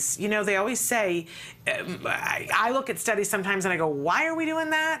studies, they always say, I look at studies sometimes and I go, why are we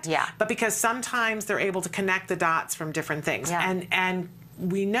doing that? Yeah. But because sometimes they're able to connect the dots from different things. Yeah. And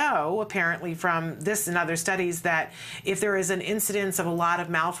we know, apparently, from this and other studies that if there is an incidence of a lot of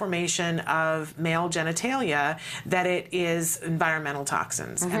malformation of male genitalia, that it is environmental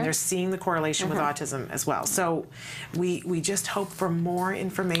toxins. And they're seeing the correlation with autism as well. So we just hope for more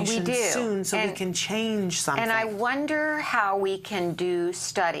information soon so we can change something. And I wonder how we can do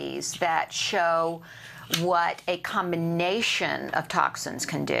studies that show what a combination of toxins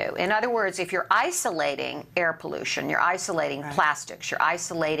can do. In other words, if you're isolating air pollution, you're isolating plastics, you're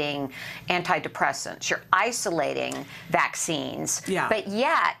isolating antidepressants, you're isolating vaccines, but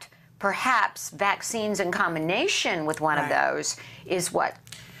yet perhaps vaccines in combination with one of those is what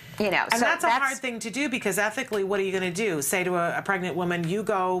You know, and so that's a hard thing to do, because ethically, what are you going to do? Say to a pregnant woman, you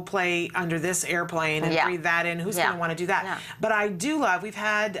go play under this airplane and breathe that in. Who's going to want to do that? Yeah. But I do love, we've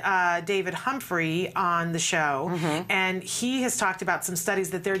had David Humphrey on the show, and he has talked about some studies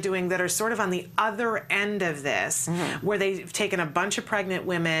that they're doing that are sort of on the other end of this, where they've taken a bunch of pregnant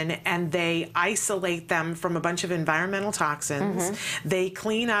women and they isolate them from a bunch of environmental toxins. They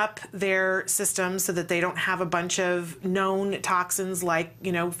clean up their systems so that they don't have a bunch of known toxins like,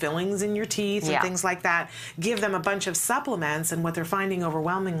 you know, fillings in your teeth and things like that. Give them a bunch of supplements, and what they're finding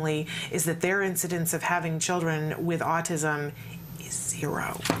overwhelmingly is that their incidence of having children with autism is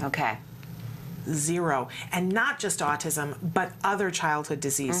 0. Okay. 0. And not just autism, but other childhood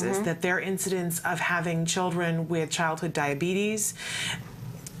diseases, that their incidence of having children with childhood diabetes,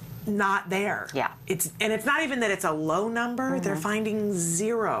 not there. Yeah. It's not even that it's a low number. They're finding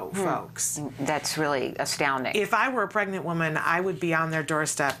 0, folks. That's really astounding. If I were a pregnant woman, I would be on their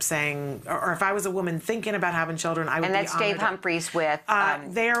doorstep saying, or if I was a woman thinking about having children, I would be on. And that's Dave Humphreys with.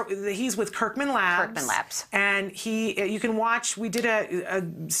 He's with Kirkman Labs. Kirkman Labs. And you can watch. We did a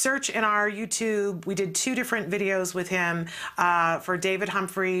search in our YouTube. We did 2 different videos with him for David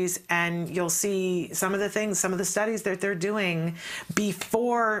Humphreys, and you'll see some of the things, some of the studies that they're doing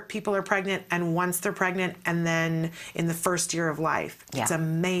before people are pregnant and once they're pregnant, and then in the first year of life. Yeah. It's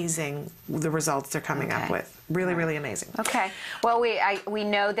amazing the results they're coming up with. Really, really amazing. Okay. Well, we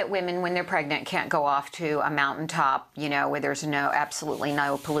know that women, when they're pregnant, can't go off to a mountaintop, you know, where there's absolutely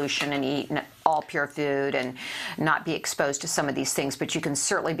no pollution, and eat all pure food and not be exposed to some of these things. But you can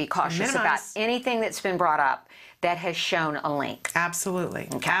certainly be cautious about anything that's been brought up that has shown a link. Absolutely.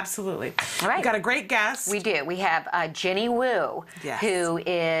 Okay. Absolutely. All right. We've got a great guest. We do. We have Jenny Wu, who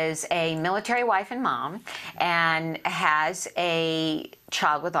is a military wife and mom, and has a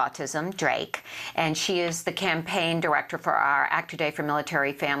child with autism, Drake, and she is the campaign director for our Act Today for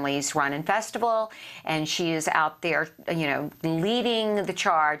Military Families Run and Festival, and she is out there, you know, leading the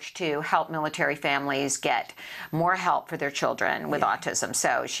charge to help military families get more help for their children with autism.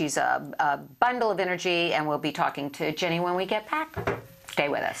 So she's a bundle of energy, and we'll be talking to Jenny when we get back. Stay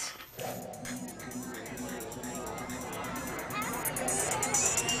with us.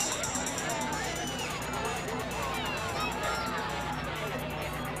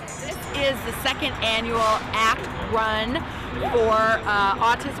 Is the second annual ACT Run for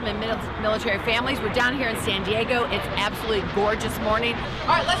Autism and Military Families. We're down here in San Diego. It's absolutely gorgeous morning. All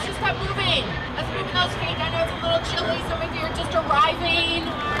right, let's just start moving. Let's move those feet. I know it's a little chilly. Some of you are just arriving.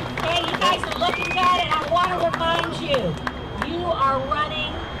 Hey, you guys are looking good, and I want to remind you, you are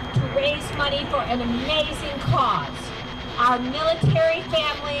running to raise money for an amazing cause. Our military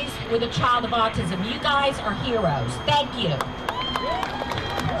families with a child of autism. You guys are heroes. Thank you.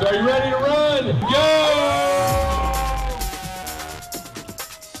 So are you ready to run? Go!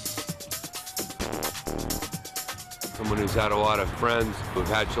 Someone who's had a lot of friends who've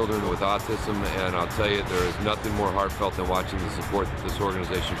had children with autism, and I'll tell you, there is nothing more heartfelt than watching the support that this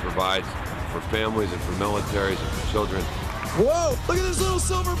organization provides for families and for militaries and for children. Whoa! Look at this little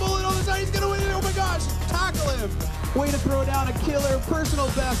silver bullet on the side. He's gonna win it. Oh my gosh! Tackle him! Way to throw down a killer personal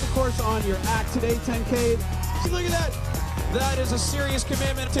best, of course, on your Act Today 10K. See, look at that. That is a serious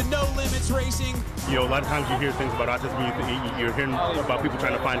commitment to no limits racing. You know, a lot of times you hear things about autism, you're hearing about people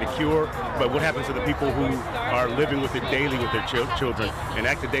trying to find a cure, but what happens to the people who are living with it daily with their children? And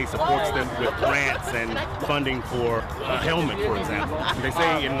Act Today supports them with grants and funding for a helmet, for example. They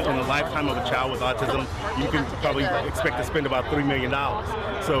say in the lifetime of a child with autism, you can probably expect to spend about $3 million.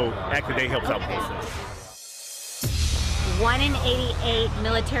 So Act Today helps out with those things. 1 in 88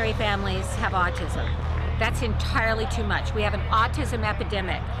 military families have autism. That's entirely too much. We have an autism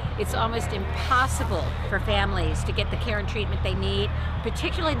epidemic. It's almost impossible for families to get the care and treatment they need,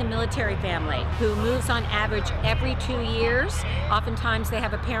 particularly the military family, who moves on average every 2 years. Oftentimes they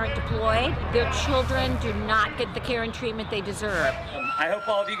have a parent deployed. Their children do not get the care and treatment they deserve. I hope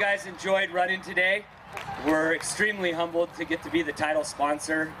all of you guys enjoyed running today. We're extremely humbled to get to be the title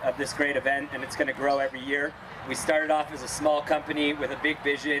sponsor of this great event, and it's going to grow every year. We started off as a small company with a big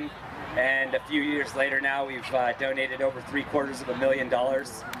vision, and a few years later now we've donated over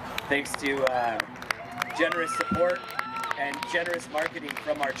 $750,000 thanks to generous support and generous marketing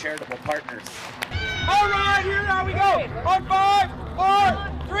from our charitable partners. All right, here now we go. On 5,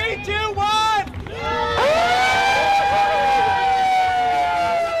 4, 3, 2, 1.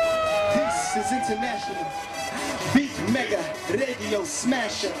 This is International Beat Mega Radio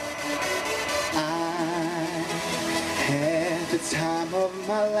Smasher. I had the time of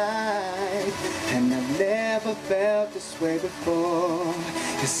my life, and I've never felt this way before.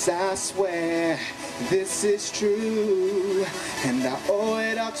 Yes, I swear this is true, and I owe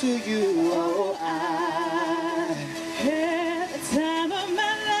it all to you. Oh, I had the time of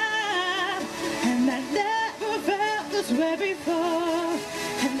my life, and I never felt this way before.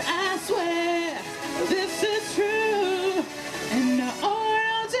 And I swear this is true, and I owe it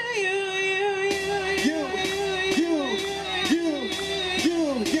all to you.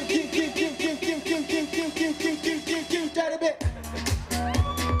 Dirty bit.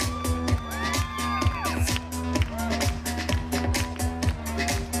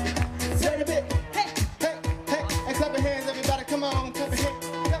 Dirty bit. Hey, hey, hey. And clap your hands, everybody. Come on, clap your hands.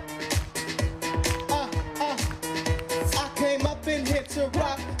 I came up in here to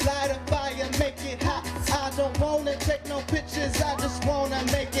rock, light a fire, make it hot. I don't wanna take no pictures, I just wanna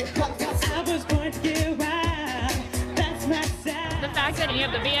make it pop. I was born to get wild. That's my side. The fact that you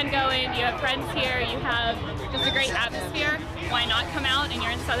have the band going, you have friends here, you have just a great atmosphere. Why not come out and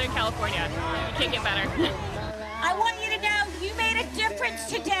you're in Southern California? You can't get better. I want you to know you made a difference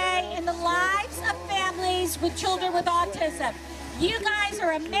today in the lives of families with children with autism. You guys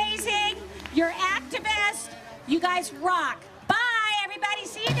are amazing. You're activists. You guys rock. Bye, everybody.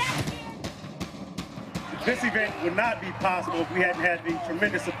 See you next year. This event would not be possible if we hadn't had the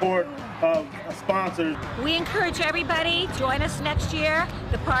tremendous support of sponsors. We encourage everybody, join us next year.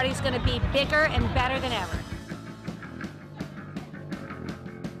 The party's going to be bigger and better than ever.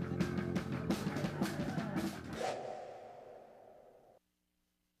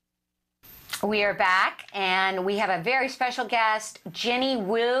 We are back, and we have a very special guest. Jenny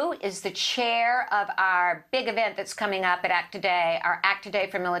Wu is the chair of our big event that's coming up at ACT Today, our ACT Today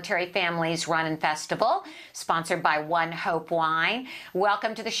for Military Families Run and Festival, sponsored by One Hope Wine.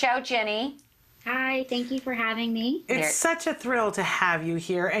 Welcome to the show, Jenny. Hi, thank you for having me. It's such a thrill to have you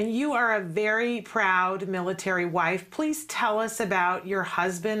here, and you are a very proud military wife. Please tell us about your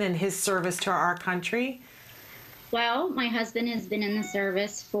husband and his service to our country. Well, my husband has been in the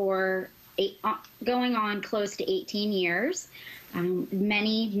service for going on close to 18 years,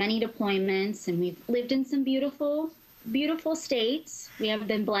 many deployments, and we've lived in some beautiful states. We have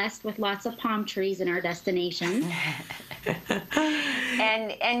been blessed with lots of palm trees in our destination.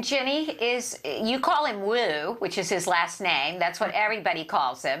 And Jenny you call him Wu, which is his last name. That's what everybody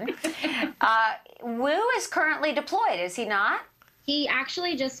calls him. Wu is currently deployed, is he not? He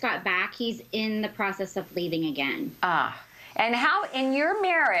actually just got back. He's in the process of leaving again. And how, in your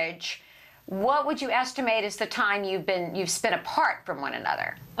marriage, what would you estimate is the time you've spent apart from one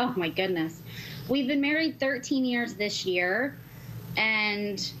another? Oh my goodness. We've been married 13 years this year,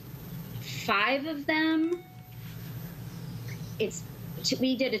 and 5 of them,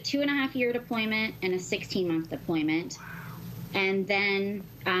 we did a 2.5-year deployment and a 16-month deployment, and then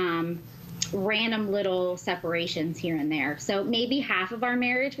random little separations here and there. So maybe half of our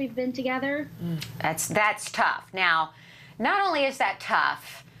marriage we've been together. That's tough. Now, not only is that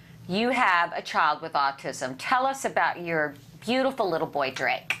tough, you have a child with autism. Tell us about your beautiful little boy,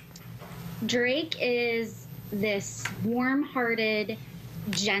 Drake. Drake is this warm-hearted,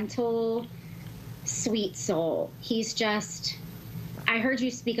 gentle, sweet soul. He's just, I heard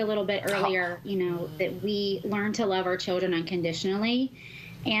you speak a little bit earlier, that we learn to love our children unconditionally.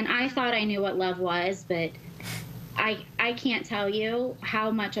 And I thought I knew what love was, but I can't tell you how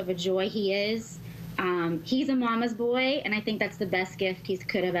much of a joy he is. He's a mama's boy, and I think that's the best gift he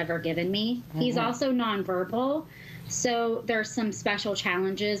could have ever given me. Mm-hmm. He's also nonverbal, so there's some special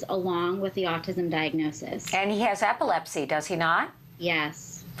challenges along with the autism diagnosis. And he has epilepsy, does he not?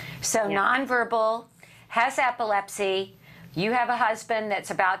 Yes. So nonverbal, has epilepsy. You have a husband that's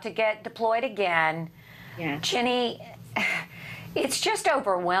about to get deployed again. Yes. Jenny, it's just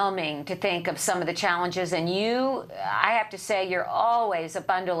overwhelming to think of some of the challenges, and I have to say, you're always a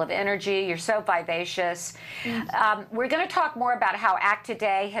bundle of energy. You're so vivacious. We're going to talk more about how ACT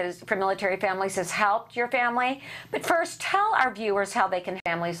Today for Military Families has helped your family, but first, tell our viewers how they can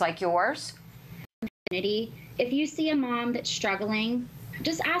families like yours. If you see a mom that's struggling,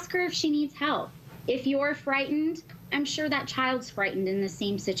 just ask her if she needs help. If you're frightened, I'm sure that child's frightened in the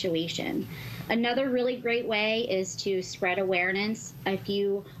same situation. Another really great way is to spread awareness. If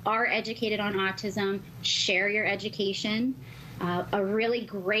you are educated on autism, share your education. A really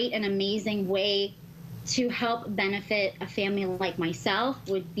great and amazing way to help benefit a family like myself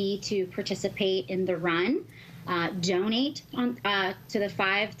would be to participate in the run. donate to the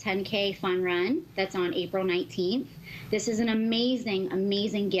 5-10K fun run that's on April 19th. This is an amazing,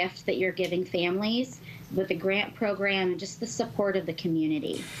 amazing gift that you're giving families with the grant program and just the support of the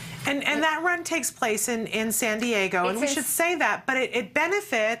community. And that run takes place in San Diego, and we should say that, but it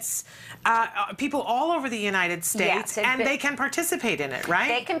benefits people all over the United States, and they can participate in it, right?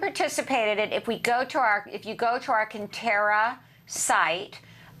 They can participate in it. If you go to our Conterra site,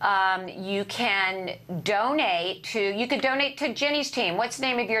 you can donate to Jenny's team. What's the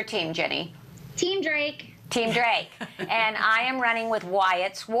name of your team, Jenny? Team Drake. Team Drake. And I am running with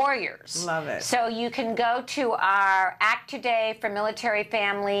Wyatt's Warriors. Love it. So you can go to our Act Today for Military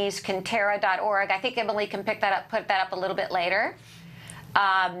Families, Conterra.org. I think Emily can put that up a little bit later.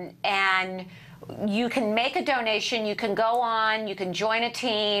 And you can make a donation. You can go on. You can join a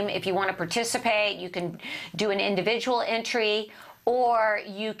team. If you want to participate, you can do an individual entry, or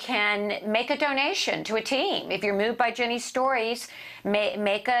you can make a donation to a team. If you're moved by Jenny's stories,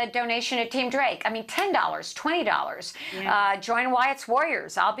 make a donation to Team Drake. I mean, $10, $20. Yeah. Join Wyatt's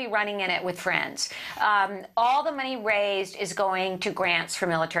Warriors. I'll be running in it with friends. All the money raised is going to grants for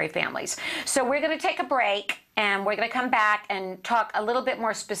military families. So we're going to take a break, and we're going to come back and talk a little bit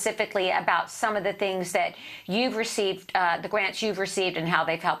more specifically about some of the things that you've received, the grants you've received, and how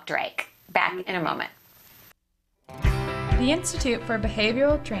they've helped Drake. Back in a moment. The Institute for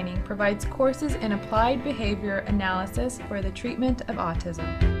Behavioral Training provides courses in applied behavior analysis for the treatment of autism.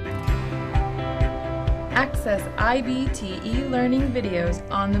 Access IBT e-learning videos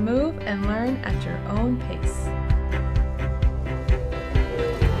on the move and learn at your own pace.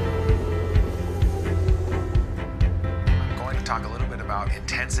 I'm going to talk a little bit about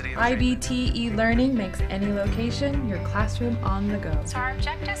intensity. IBT e-learning makes any location your classroom on the go. So our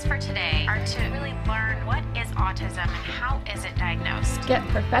objectives for today are to really learn what is autism and how is it diagnosed. Get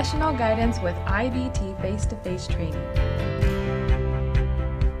professional guidance with IBT face-to-face training.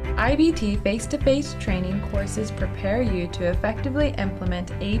 IBT face-to-face training courses prepare you to effectively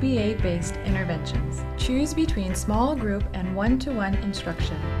implement ABA-based interventions. Choose between small group and one-to-one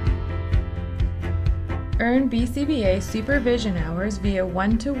instruction. Earn BCBA supervision hours via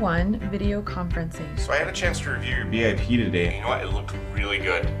one-to-one video conferencing. So I had a chance to review your BIP today. You know what? It looked really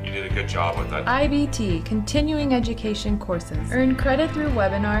good. You did a good job with that. IBT continuing education courses. Earn credit through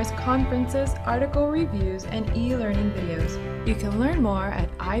webinars, conferences, article reviews, and e-learning videos. You can learn more at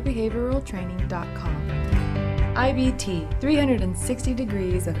ibehavioraltraining.com. IBT, 360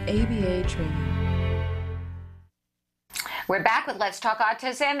 degrees of ABA training. We're back with Let's Talk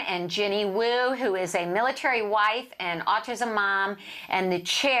Autism and Jenny Wu, who is a military wife and autism mom and the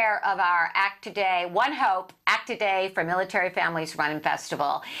chair of our Act Today, One Hope Act Today for Military Families Run and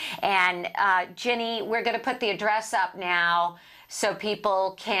Festival. And Jenny, we're going to put the address up now so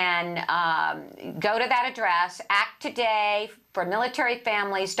people can go to that address, Act Today for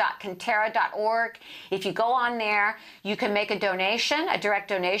militaryfamilies.conterra.org. If you go on there, you can make a donation, a direct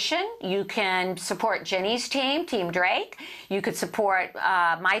donation. You can support Jenny's team, Team Drake. You could support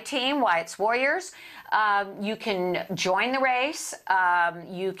my team, Wyatt's Warriors. You can join the race.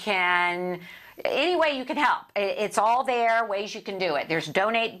 You can, any way you can help. It's all there, ways you can do it. There's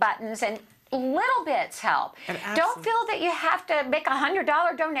donate buttons, and little bits help. Don't feel that you have to make a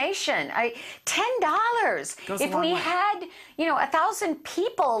 $100 donation. $10. If we had, 1,000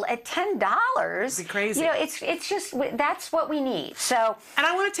 people at $10, it'd be crazy. It's just, that's what we need. So, and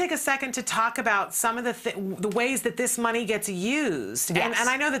I want to take a second to talk about some of the ways that this money gets used. Yes. And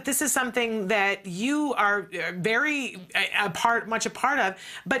I know that this is something that you are very much a part of.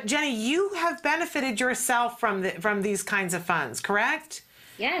 But Jenny, you have benefited yourself from these kinds of funds, correct?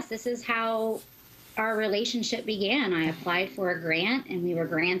 Yes, this is how our relationship began. I applied for a grant and we were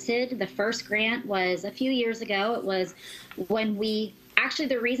granted. The first grant was a few years ago. It was when actually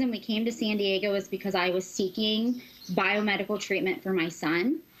the reason we came to San Diego is because I was seeking biomedical treatment for my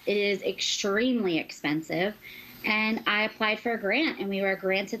son. It is extremely expensive. And I applied for a grant and we were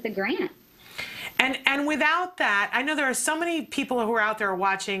granted the grant. And without that, I know there are so many people who are out there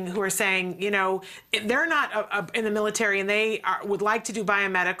watching who are saying, they're not in the military and they would like to do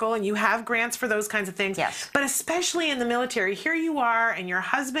biomedical, and you have grants for those kinds of things. Yes. But especially in the military, here you are and your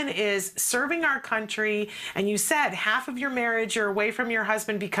husband is serving our country, and you said half of your marriage you're away from your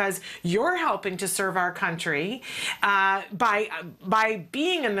husband because you're helping to serve our country by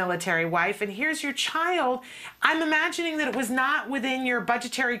being a military wife, and here's your child. I'm imagining that it was not within your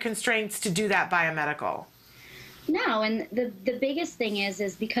budgetary constraints to do that biomedical. No, and the biggest thing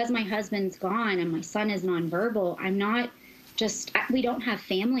is because my husband's gone and my son is nonverbal, we don't have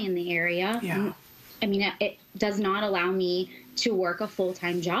family in the area. Yeah. I mean, it does not allow me to work a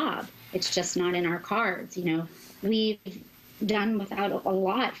full-time job. It's just not in our cards. You know, we've done without a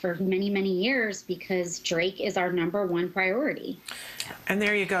lot for many, many years because Drake is our #1 priority. And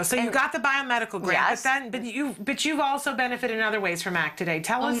there you go. So you got the biomedical grant, Yes. but you've also benefited in other ways from ACT Today.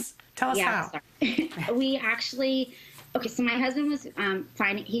 Tell us how. We actually, so my husband was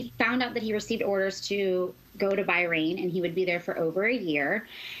he found out that he received orders to go to Bahrain, and he would be there for over a year.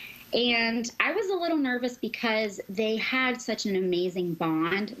 And I was a little nervous because they had such an amazing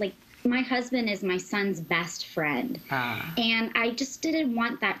bond. Like, my husband is my son's best friend. And I just didn't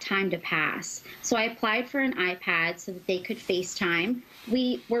want that time to pass. So I applied for an iPad so that they could FaceTime.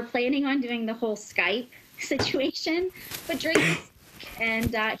 We were planning on doing the whole Skype situation, but Drake,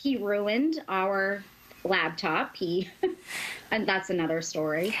 and he ruined our laptop. And that's another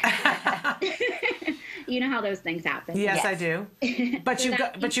story. You know how those things happen. Yes, I do. But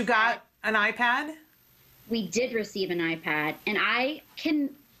you got an iPad? We did receive an iPad, and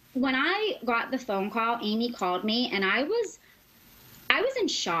when I got the phone call, Amy called me, and I was in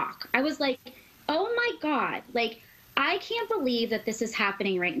shock. I was like, oh my God, like, I can't believe that this is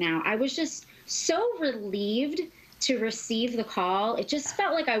happening right now. I was just so relieved to receive the call. It just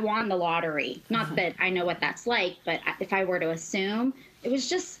felt like I won the lottery. Not that I know what that's like, but if I were to assume, it was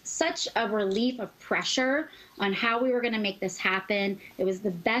just such a relief of pressure on how we were going to make this happen. It was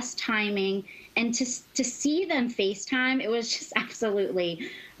the best timing. And to see them FaceTime, it was just absolutely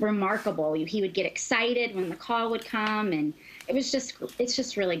remarkable. He would get excited when the call would come, and it's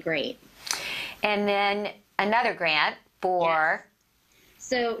just really great. And then another grant for...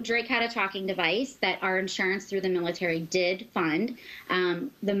 So Drake had a talking device that our insurance through the military did fund.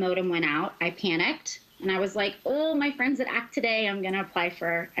 The modem went out. I panicked. And I was like, oh, my friends at ACT Today, I'm going to apply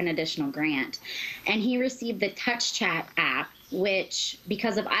for an additional grant. And he received the TouchChat app, which,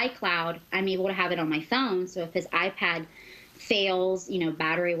 because of iCloud, I'm able to have it on my phone. So if his iPad fails,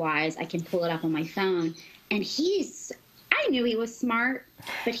 battery-wise, I can pull it up on my phone. And I knew he was smart,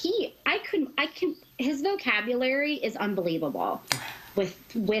 but his vocabulary is unbelievable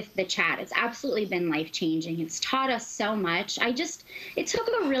with the chat. It's absolutely been life-changing. It's taught us so much. It took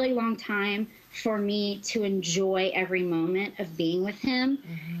a really long time for me to enjoy every moment of being with him,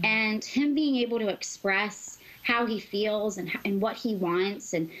 and him being able to express how he feels and what he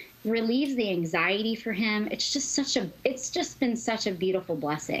wants, and relieves the anxiety for him. It's just been such a beautiful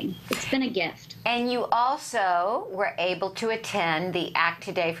blessing. It's been a gift. And you also were able to attend the ACT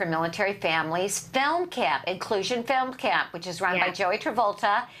Today for Military Families Film Camp, Inclusion Film Camp, which is run by Joey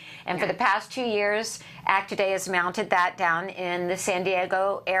Travolta. And for the past 2 years, ACT Today has mounted that down in the San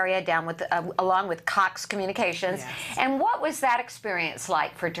Diego area, along with Cox Communications. Yes. And what was that experience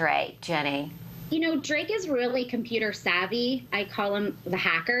like for Drake, Jenny? Drake is really computer savvy. I call him the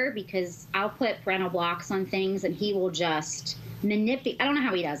hacker because I'll put parental blocks on things and he will just manipulate. I don't know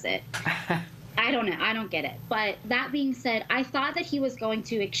how he does it. I don't know. I don't get it. But that being said, I thought that he was going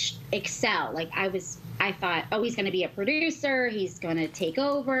to excel. I thought, oh, he's going to be a producer. He's going to take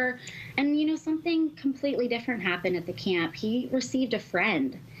over. And, something completely different happened at the camp. He received a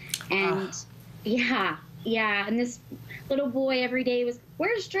friend. And, and this little boy every day was,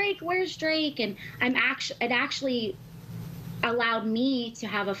 where's Drake? Where's Drake? And it actually allowed me to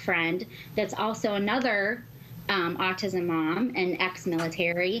have a friend that's also another autism mom and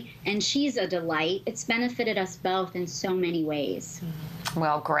ex-military, and she's a delight. It's benefited us both in so many ways.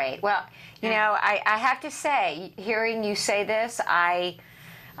 Well, great. Well, I have to say, hearing you say this,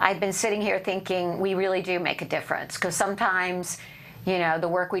 I've been sitting here thinking we really do make a difference, because sometimes, the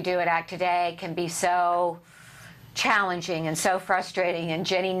work we do at ACT Today can be so challenging and so frustrating, and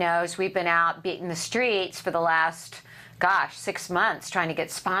Jenny knows we've been out beating the streets for the last 6 months trying to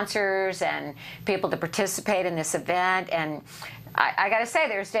get sponsors and people to participate in this event. And I got to say,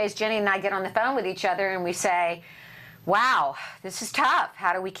 there's days Jenny and I get on the phone with each other and we say, wow, this is tough.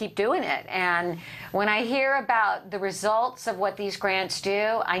 How do we keep doing it? And when I hear about the results of what these grants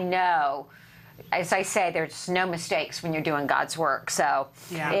do, I know, as I say, there's no mistakes when you're doing God's work. So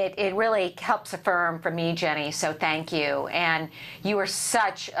it really helps affirm for me, Jenny, so thank you. And you are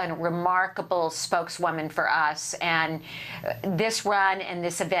such a remarkable spokeswoman for us. And this run and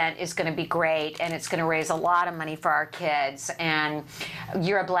this event is going to be great, and it's going to raise a lot of money for our kids. And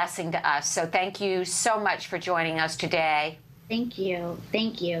you're a blessing to us. So thank you so much for joining us today. Thank you.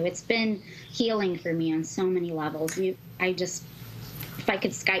 Thank you. It's been healing for me on so many levels. If I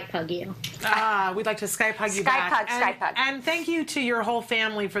could Skype hug you. We'd like to Skype hug you back. Skype hug. And thank you to your whole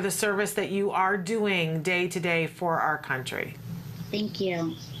family for the service that you are doing day to day for our country. Thank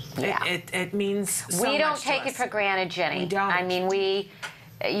you. It means so much. We don't take it for granted, Jenny. We don't. I mean,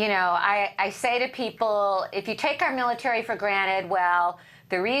 I say to people, if you take our military for granted, well,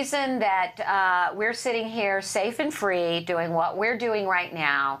 The reason that we're sitting here safe and free doing what we're doing right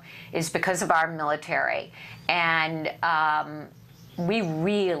now is because of our military. And we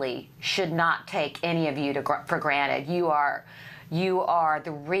really should not take any of you for granted. You are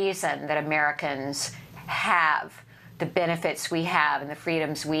the reason that Americans have the benefits we have and the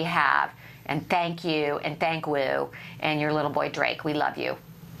freedoms we have. And thank you, and thank Woo, and your little boy Drake. We love you.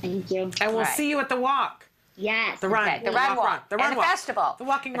 Thank you. And we'll see you at the walk. Yes. The run. Okay, the run walk. The run and walk. the festival. The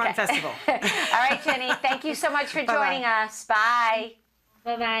Walking Run Festival. All right, Jenny. Thank you so much for joining us. Bye.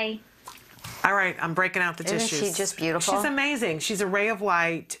 Bye-bye. All right, I'm breaking out the tissues. Isn't she just beautiful? She's amazing. She's a ray of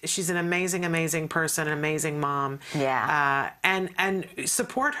light. She's an amazing, amazing person, an amazing mom. Yeah. And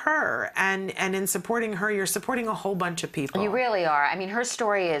support her. And in supporting her, you're supporting a whole bunch of people. You really are. I mean, her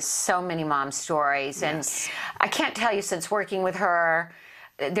story is so many mom stories. Yes. And I can't tell you, since working with her,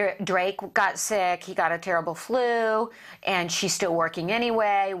 Drake got sick, he got a terrible flu, and she's still working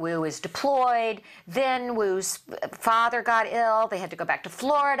anyway. Woo is deployed. Then Woo's father got ill. They had to go back to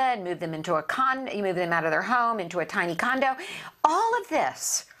Florida and move them into move them out of their home into a tiny condo. All of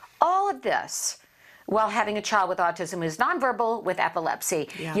this, while having a child with autism who is nonverbal with epilepsy.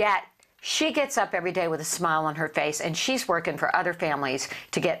 Yeah. Yet she gets up every day with a smile on her face, and she's working for other families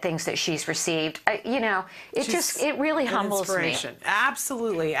to get things that she's received. You know, it really humbles me.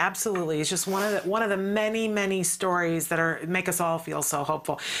 Absolutely, absolutely. It's just one of the many, many stories that make us all feel so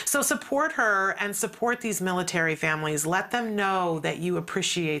hopeful. So support her and support these military families. Let them know that you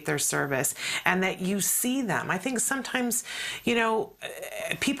appreciate their service and that you see them. I think sometimes, you know,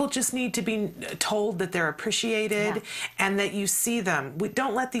 people just need to be told that they're appreciated and that you see them.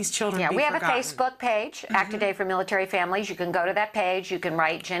 Don't let these children be we have forgotten. a Facebook page, Act a Day for Military Families. You can go to that page. You can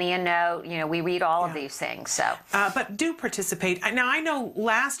write Jenny a note. You know, we read all of these things. So, but do participate. Now, I know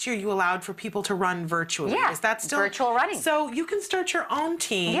last year you allowed for people to run virtually. Yeah, is that still virtual running? So you can start your own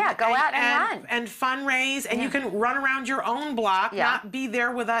team. Yeah, go out and run and fundraise, and you can run around your own block. Not be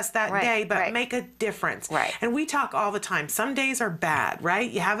there with us that day, but make a difference. Right. And we talk all the time. Some days are bad, right?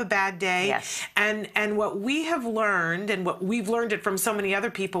 You have a bad day. Yes. And what we have learned, and what we've learned it from so many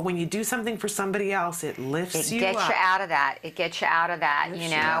other people, when you do something for somebody else, it lifts you up. It gets you out of that. It gets you out of that. You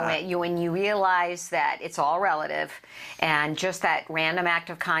know, when you realize that it's all relative, and just that random act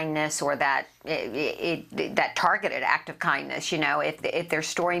of kindness or that that targeted act of kindness, you know, if their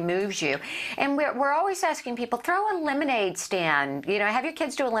story moves you. And we're always asking people, throw a lemonade stand, you know, have your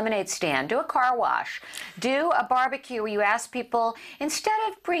kids do a lemonade stand, do a car wash, do a barbecue where you ask people, instead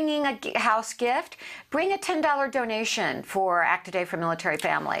of bringing a house gift, bring a $10 donation for Act a Day for Military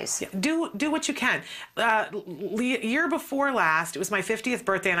Families. Do what you can. Year before last, it was my 50th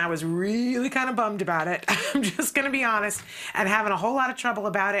birthday, and I was really kind of bummed about it. I'm just going to be honest, and having a whole lot of trouble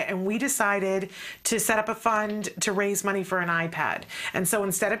about it. And we decided to set up a fund to raise money for an iPad. And so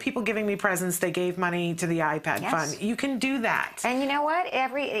instead of people giving me presents, they gave money to the iPad fund. You can do that. And you know what?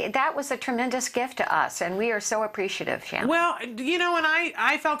 That was a tremendous gift to us, and we are so appreciative, Shannon. Well, you know, and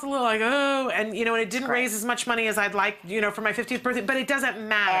I felt a little like, oh, and you know, and it didn't raise as much money as I'd like, you know, for my 50th birthday, but it doesn't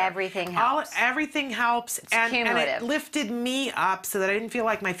matter. Everything helps. Everything helps. It's and cumulative. it lifted me up so that I didn't feel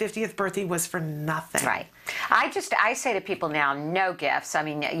like my 50th birthday was for nothing. Right. I say to people now, no gifts. I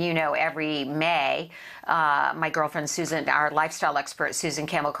mean, you know, every May, my girlfriend Susan, our lifestyle expert Susan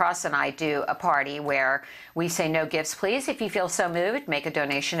Campbell Cross, and I do a party where we say no gifts, please. If you feel so moved, make a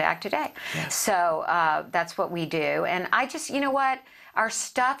donation to Act a Day. Yes. So that's what we do. And I just, you know what? Our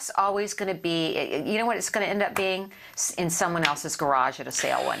stuff's always going to be, you know what it's going to end up being? In someone else's garage at a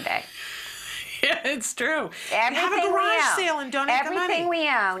sale one day. Yeah, it's true. Everything have a garage we own, sale and donate the money. Everything we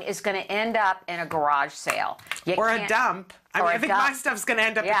own is going to end up in a garage sale. Or a dump. I think my stuff's going to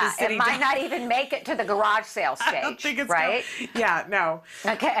end up at the city dump. It might dump. not even make it to the garage sale stage. I don't think it's right? Yeah, no.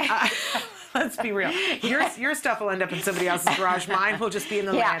 Okay. Let's be real. Your stuff will end up in somebody else's garage. Mine will just be in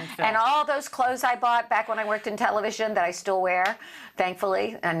the landfill. And all those clothes I bought back when I worked in television that I still wear,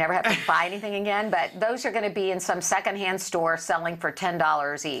 thankfully, I never have to buy anything again, but those are going to be in some secondhand store selling for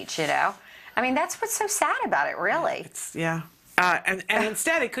 $10 each, you know? I mean, that's what's so sad about it, really. And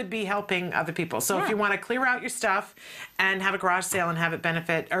instead, it could be helping other people. So if you want to clear out your stuff and have a garage sale and have it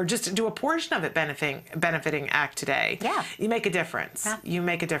benefit, or just do a portion of it benefiting Act Today, you make a difference. Yeah. You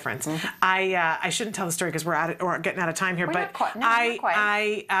make a difference. Mm-hmm. I shouldn't tell the story because we're getting out of time here. I'm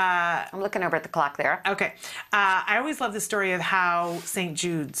looking over at the clock there. Okay. I always love the story of how St.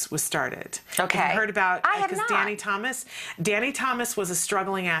 Jude's was started. Okay. Have you heard about? I have because Danny Thomas was a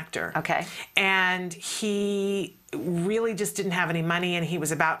struggling actor. Okay. And he really just didn't have any money, and he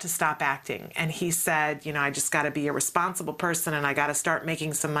was about to stop acting. And he said, you know, I just got to be a responsible person, and I got to start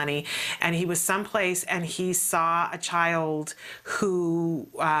making some money. And he was someplace, and he saw a child who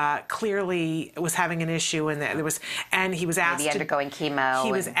clearly was having an issue, and he was asked maybe undergoing chemo.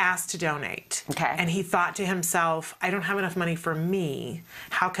 He was asked to donate. Okay. And he thought to himself, I don't have enough money for me.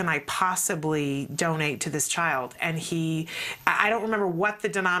 How can I possibly donate to this child? And I don't remember what the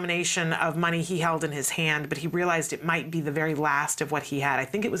denomination of money he held in his hand, but he realized it might be the very last of what he had. I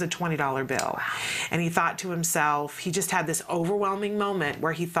think it was a $20 bill. Wow. And he thought to himself, he just had this overwhelming moment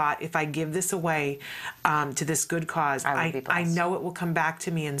where he thought, if I give this away to this good cause, I know it will come back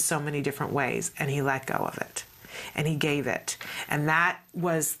to me in so many different ways. And he let go of it. And he gave it. And that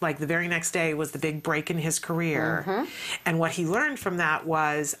was like the very next day was the big break in his career. Mm-hmm. And what he learned from that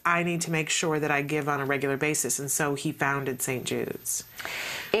was, I need to make sure that I give on a regular basis. And so he founded St. Jude's.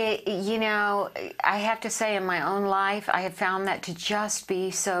 You know, I have to say in my own life, I have found that to just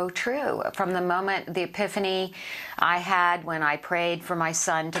be so true. From the moment, the epiphany I had when I prayed for my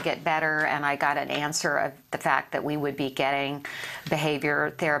son to get better, and I got an answer of the fact that we would be getting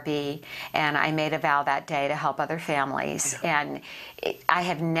behavior therapy, and I made a vow that day to help other families. And I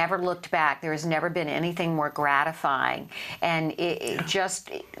have never looked back. There has never been anything more gratifying. And just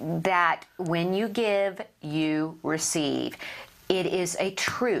that when you give, you receive. It is a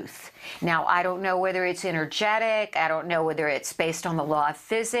truth. Now, I don't know whether it's energetic. I don't know whether it's based on the law of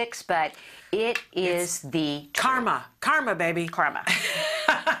physics, but it is the karma. Karma, baby. Karma.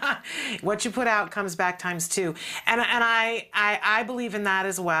 What you put out comes back times two. And I believe in that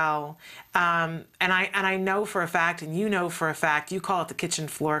as well. And I know for a fact, and you know for a fact, you call it the kitchen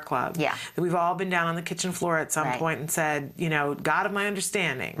floor club. Yeah. That we've all been down on the kitchen floor at some point and said, you know, God of my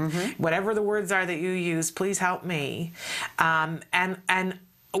understanding, whatever the words are that you use, please help me. And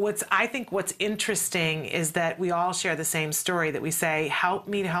I think what's interesting is that we all share the same story, that we say, help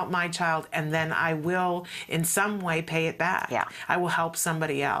me to help my child, and then I will in some way pay it back. Yeah. I will help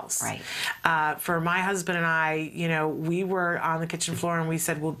somebody else. Right. For my husband and I, you know, we were on the kitchen floor and we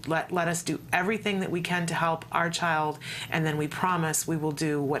said, well, let us do everything that we can to help our child, and then we promise we will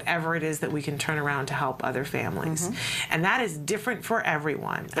do whatever it is that we can turn around to help other families. And that is different for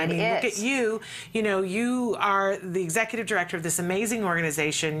everyone. I mean, look at you. You know, you are the executive director of this amazing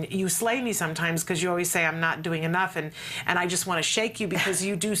organization. You slay me sometimes because you always say I'm not doing enough, and I just want to shake you because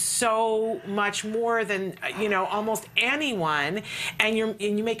you do so much more than, you know, almost anyone, and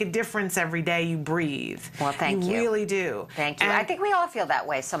you make a difference every day you breathe. Well, thank you. You really do. Thank you. And I think we all feel that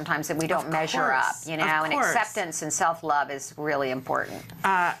way sometimes, that we don't measure up, you know, and acceptance and self-love is really important.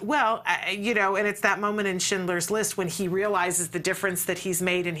 You know, and it's that moment in Schindler's List when he realizes the difference that he's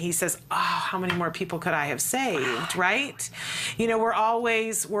made, and he says, oh, how many more people could I have saved, right? You know, we're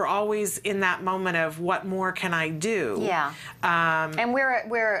always in that moment of what more can I do? Yeah. And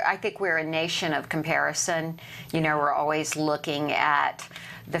I think we're a nation of comparison. You know, we're always looking at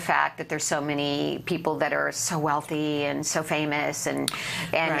the fact that there's so many people that are so wealthy and so famous, and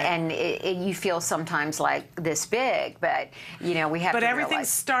you feel sometimes like this big, but you know, we have to everything realize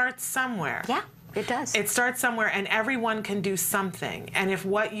starts somewhere. Yeah. It does. It starts somewhere, and everyone can do something. And if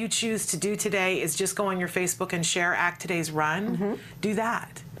what you choose to do today is just go on your Facebook and share Act Today's Run, do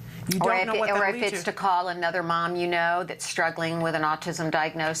that. You don't know what that or if it's to call another mom you know that's struggling with an autism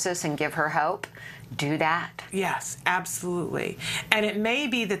diagnosis and give her hope, do that. Yes, absolutely. And it may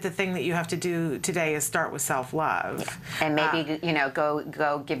be that the thing that you have to do today is start with self-love. Yeah. And maybe, you know,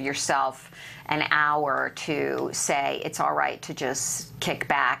 go give yourself an hour to say it's all right to just kick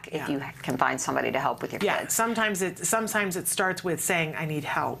back if you can find somebody to help with your kids. Sometimes it starts with saying, I need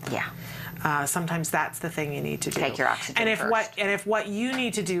help. Yeah. Sometimes that's the thing you need to do. Take your oxygen and first. If what you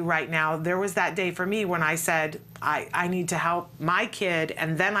need to do right now, there was that day for me when I said, I need to help my kid,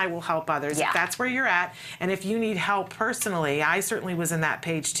 and then I will help others. Yeah. If that's where you're at, and if you need help personally, I certainly was in that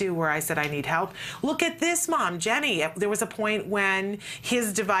page too where I said I need help. Look at this mom, Jenny. There was a point when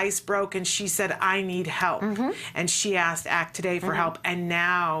his device broke and she said, I need help. And she asked Act Today for help, and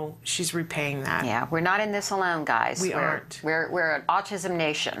now she's repaying that. Yeah, we're not in this alone, guys. We aren't. We're an autism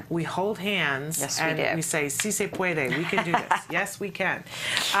nation. We hold hands. Yes, we and do. We say, si se puede. We can do this. Yes, we can.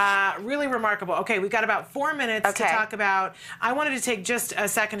 Really remarkable. Okay, we've got about 4 minutes to talk about. I wanted to take just a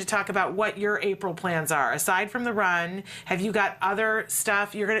second to talk about what your April plans are. Aside from the run, have you got other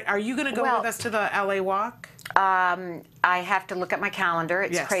stuff? Are you going to go with us to the LA Walk? I have to look at my calendar.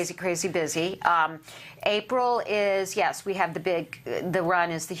 It's crazy, crazy busy. April is, yes, we have the run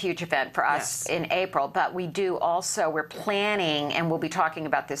is the huge event for us in April, but we do also, we're planning, and we'll be talking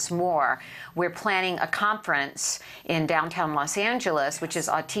about this more, we're planning a conference in downtown Los Angeles, which is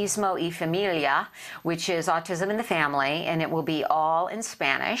Autismo y Familia, which is Autism in the Family, and it will be all in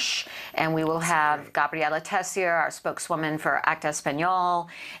Spanish, and we will have Gabriela Tessier, our spokeswoman for Acta Español,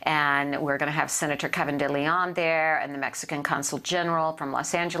 and we're going to have Senator Kevin De Leon there, and the Mexican Consul General from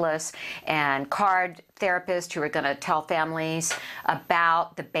Los Angeles, and CARD therapists who are going to tell families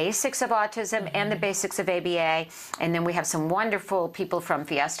about the basics of autism and the basics of ABA. And then we have some wonderful people from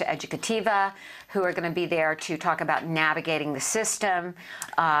Fiesta Educativa who are going to be there to talk about navigating the system.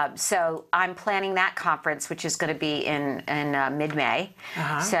 So I'm planning that conference, which is going to be in mid-May.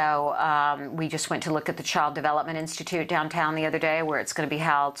 So we just went to look at the Child Development Institute downtown the other day where it's going to be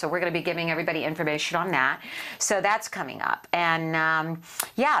held. So we're going to be giving everybody information on that. So that's coming up. And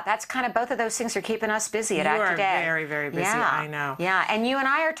yeah, that's kind of, both of those things are keeping us busy at Act Today. You are very, very busy, I know. Yeah, and you and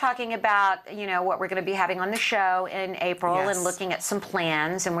I are talking about, you know, what we're going to be having on the show in April and looking at some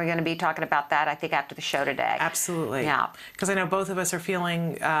plans, and we're going to be talking about that, I think, after the show today. Absolutely. Yeah. Because I know both of us are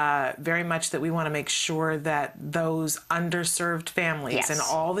feeling very much that we want to make sure that those underserved families and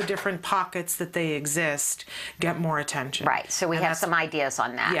all the different pockets that they exist get more attention. Right, so we have some ideas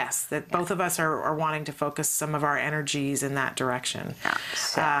on that. Yes, that both of us are wanting to focus some of our energies in that direction.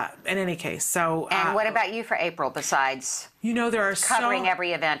 In any case, so... And what about you for April besides... You know, there are covering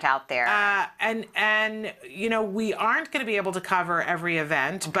every event out there. And you know, we aren't going to be able to cover every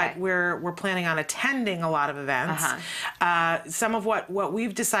event, but we're planning on attending a lot of events. Some of what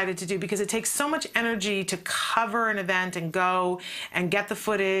we've decided to do, because it takes so much energy to cover an event and go and get the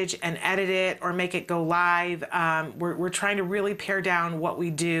footage and edit it or make it go live. We're trying to really pare down what we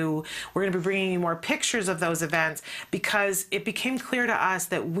do. We're going to be bringing you more pictures of those events because it became clear to us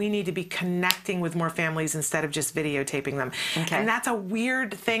that we need to be connecting with more families instead of just videotaping them. And that's a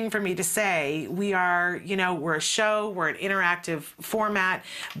weird thing for me to say. We are, you know, we're a show, we're an interactive format,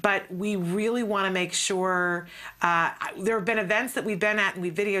 but we really want to make sure there have been events that we've been at and we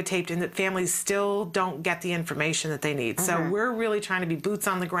videotaped and that families still don't get the information that they need. So we're really trying to be boots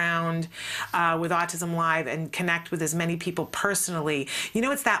on the ground with Autism Live and connect with as many people personally. You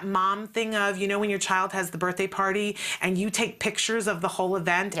know, it's that mom thing of, you know, when your child has the birthday party and you take pictures of the whole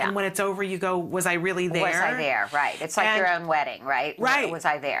event and when it's over you go, was I really there? Was I there, right. It's like your own wedding, right? Right. Was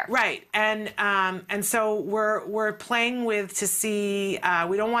I there? Right. And so we're playing with to see,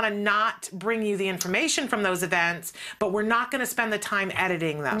 we don't want to not bring you the information from those events, but we're not going to spend the time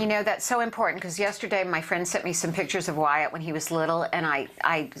editing them. You know, that's so important because yesterday my friend sent me some pictures of Wyatt when he was little, and I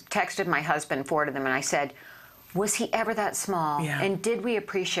texted my husband, forwarded them, and I said, was he ever that small? And did we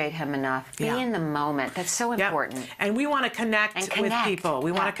appreciate him enough? Be in the moment. That's so important. And we want to connect with people.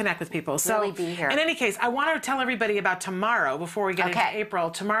 We want to connect with people. So really be here. In any case, I want to tell everybody about tomorrow before we get into April.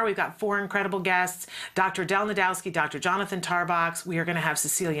 Tomorrow we've got 4 incredible guests. Dr. Del Nadowski, Dr. Jonathan Tarbox. We are going to have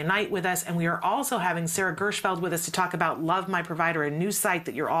Cecilia Knight with us. And we are also having Sarah Gershfeld with us to talk about Love My Provider, a new site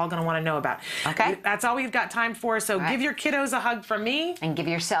that you're all going to want to know about. That's all we've got time for. So give your kiddos a hug from me. And give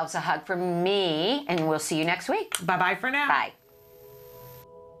yourselves a hug from me. And we'll see you next week. Bye-bye for now. Bye.